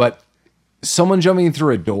this. But someone jumping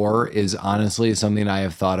through a door is honestly something I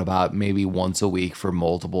have thought about maybe once a week for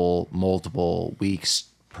multiple weeks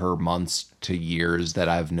per months to years that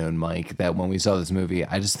I've known Mike, that when we saw this movie,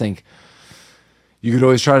 I just think you could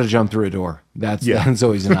always try to jump through a door. That's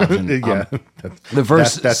always an option. The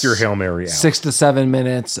first that's your Hail Mary out. 6 to 7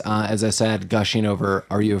 minutes, as I said, gushing over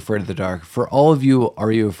Are You Afraid of the Dark? For all of you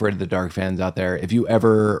Are You Afraid of the Dark fans out there, if you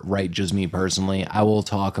ever write just me personally, I will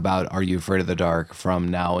talk about Are You Afraid of the Dark from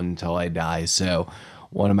now until I die. So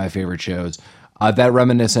one of my favorite shows. That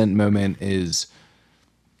reminiscent moment is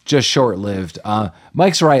just short-lived.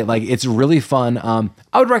 Mike's right. Like, it's really fun.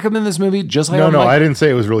 I would recommend this movie just like No, I didn't say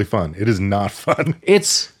it was really fun. It is not fun.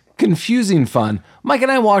 It's confusing fun. Mike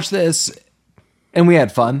and I watched this and we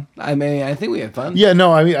had fun. I mean, I think we had fun. Yeah,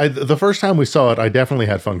 no, I mean, the first time we saw it, I definitely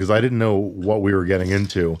had fun because I didn't know what we were getting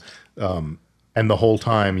into. And the whole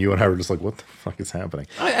time you and I were just like, what the fuck is happening?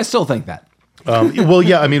 I still think that. Well,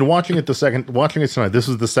 yeah, I mean, watching it tonight, this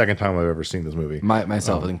was the second time I've ever seen this movie.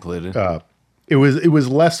 Myself included. It was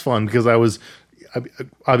less fun because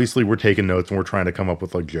obviously we're taking notes and we're trying to come up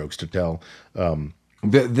with like jokes to tell.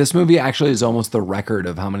 This movie actually is almost the record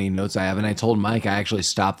of how many notes I have. And I told Mike I actually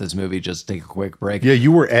stopped this movie just to take a quick break. Yeah,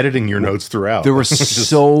 you were editing your notes throughout. There were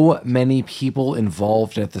so many people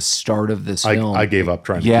involved at the start of this film. I gave up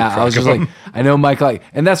trying to keep track I was just of them. like, I know Mike, like,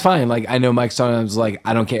 and that's fine. Like, I know Mike sometimes like,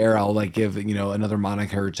 I don't care. I'll like give, another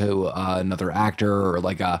moniker to another actor or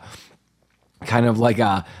like a kind of like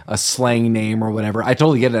a slang name or whatever. I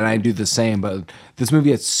totally get it, and I do the same. But this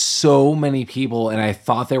movie had so many people, and I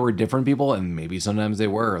thought they were different people, and maybe sometimes they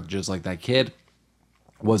were. Just like that kid.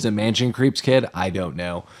 Was it Mansion Creep's kid? I don't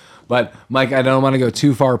know. But Mike, I don't want to go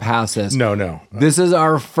too far past this. No. This is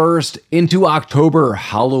our first into October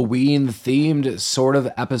Halloween themed sort of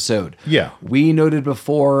episode. Yeah. We noted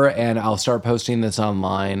before, and I'll start posting this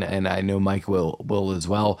online, and I know Mike will as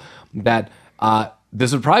well, that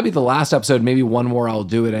this would probably be the last episode, maybe one more I'll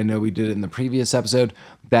do it. I know we did it in the previous episode,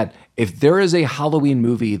 that if there is a Halloween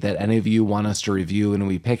movie that any of you want us to review and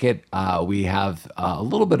we pick it, we have a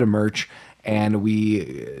little bit of merch, and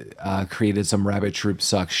we created some Rabbit Troop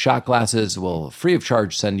Sucks shot glasses. We'll free of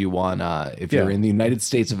charge send you one if you're in the United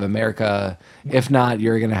States of America. If not,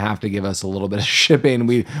 you're going to have to give us a little bit of shipping.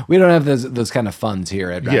 We don't have those kind of funds here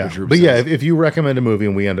at Rabbit Troop. But yeah, if you recommend a movie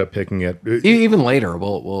and we end up picking it, even later,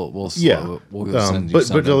 we'll go send you something.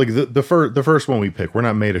 But like the first one we pick, we're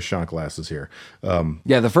not made of shot glasses here.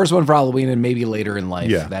 The first one for Halloween and maybe later in life.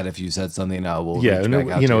 Yeah. That if you said something, we'll reach back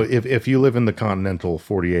out to you. If you live in the continental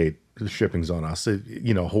 48. The shipping's on us.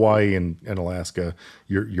 Hawaii and Alaska,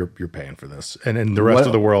 you're paying for this, and the rest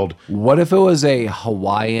of the world. What if it was a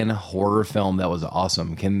Hawaiian horror film that was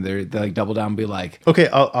awesome? Can they like double down and be like, okay,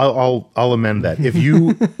 I'll amend that. If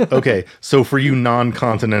you so for you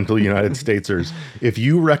non-continental United Statesers, if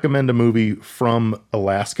you recommend a movie from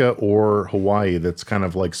Alaska or Hawaii that's kind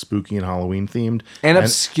of like spooky and Halloween themed and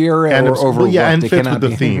obscure or overlooked, and fits with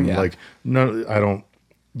the theme, like no, I don't.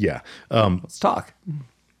 Yeah, let's talk.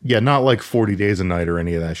 Yeah, not like 40 Days a Night or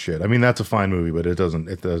any of that shit. I mean, that's a fine movie, but it doesn't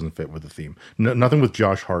fit with the theme. Nothing with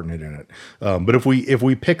Josh Hartnett in it. But if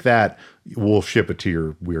we pick that, we'll ship it to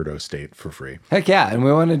your weirdo state for free. Heck yeah, and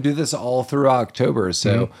we want to do this all through October.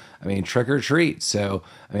 So, I mean, trick or treat. So,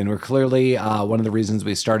 I mean, we're clearly one of the reasons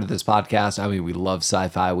we started this podcast. I mean, we love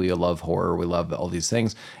sci-fi, we love horror, we love all these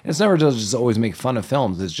things. And it's never to just always make fun of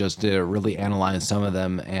films. It's just to really analyze some of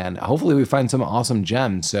them, and hopefully we find some awesome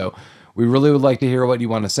gems. So, we really would like to hear what you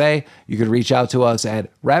want to say. You could reach out to us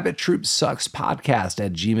at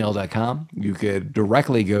rabbittroopsuckspodcast@gmail.com. You could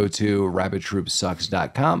directly go to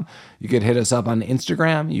rabbittroopsucks.com. You could hit us up on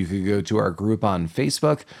Instagram. You could go to our group on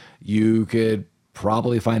Facebook. You could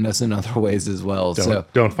probably find us in other ways as well.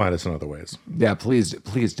 Don't find us in other ways. Yeah, please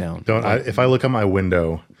don't. If I look out my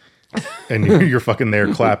window and you're fucking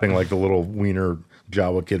there clapping like the little wiener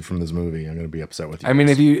Jawa kid from this movie, I'm going to be upset with you. I mean,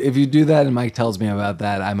 if you do that and Mike tells me about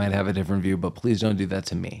that, I might have a different view, but please don't do that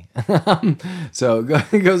to me. So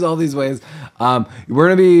it goes all these ways. We're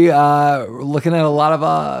going to be looking at a lot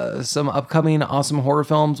of some upcoming awesome horror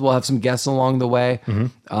films. We'll have some guests along the way.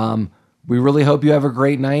 We really hope you have a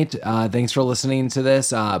great night. Thanks for listening to this.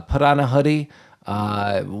 Put on a hoodie.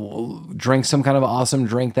 Drink some kind of awesome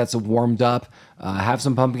drink that's warmed up. Have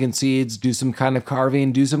some pumpkin seeds. Do some kind of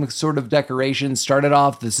carving. Do some sort of decoration. Start it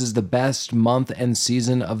off. This is the best month and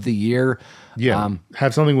season of the year. Yeah.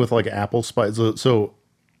 Have something with like apple spice. So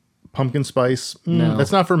pumpkin spice,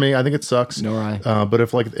 that's not for me. I think it sucks. Nor I. But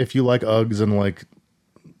if you like Uggs and like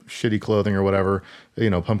shitty clothing or whatever,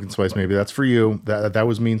 pumpkin spice, maybe that's for you. That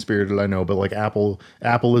was mean spirited, I know, but like apple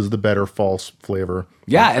is the better false flavor.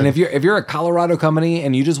 Yeah, and if you're a Colorado company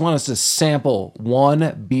and you just want us to sample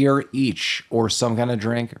one beer each or some kind of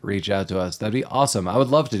drink, reach out to us. That'd be awesome. I would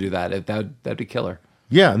love to do that. That'd be killer.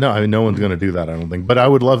 Yeah, no, I mean, no one's going to do that, I don't think. But I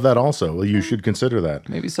would love that also. You should consider that.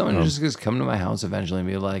 Maybe someone just come to my house eventually and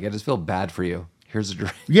be like, I just feel bad for you. Here's a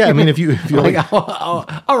drink. Yeah, I mean, if you like,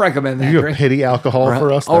 I'll recommend that if you drink. have pity alcohol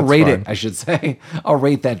for us, I'll that's rate fine. it, I should say. I'll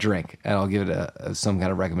rate that drink, and I'll give it some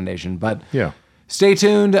kind of recommendation. But yeah, stay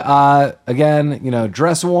tuned. Again,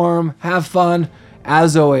 dress warm, have fun.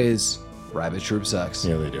 As always, Rabbit Troop sucks.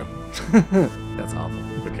 Yeah, they do. That's awful.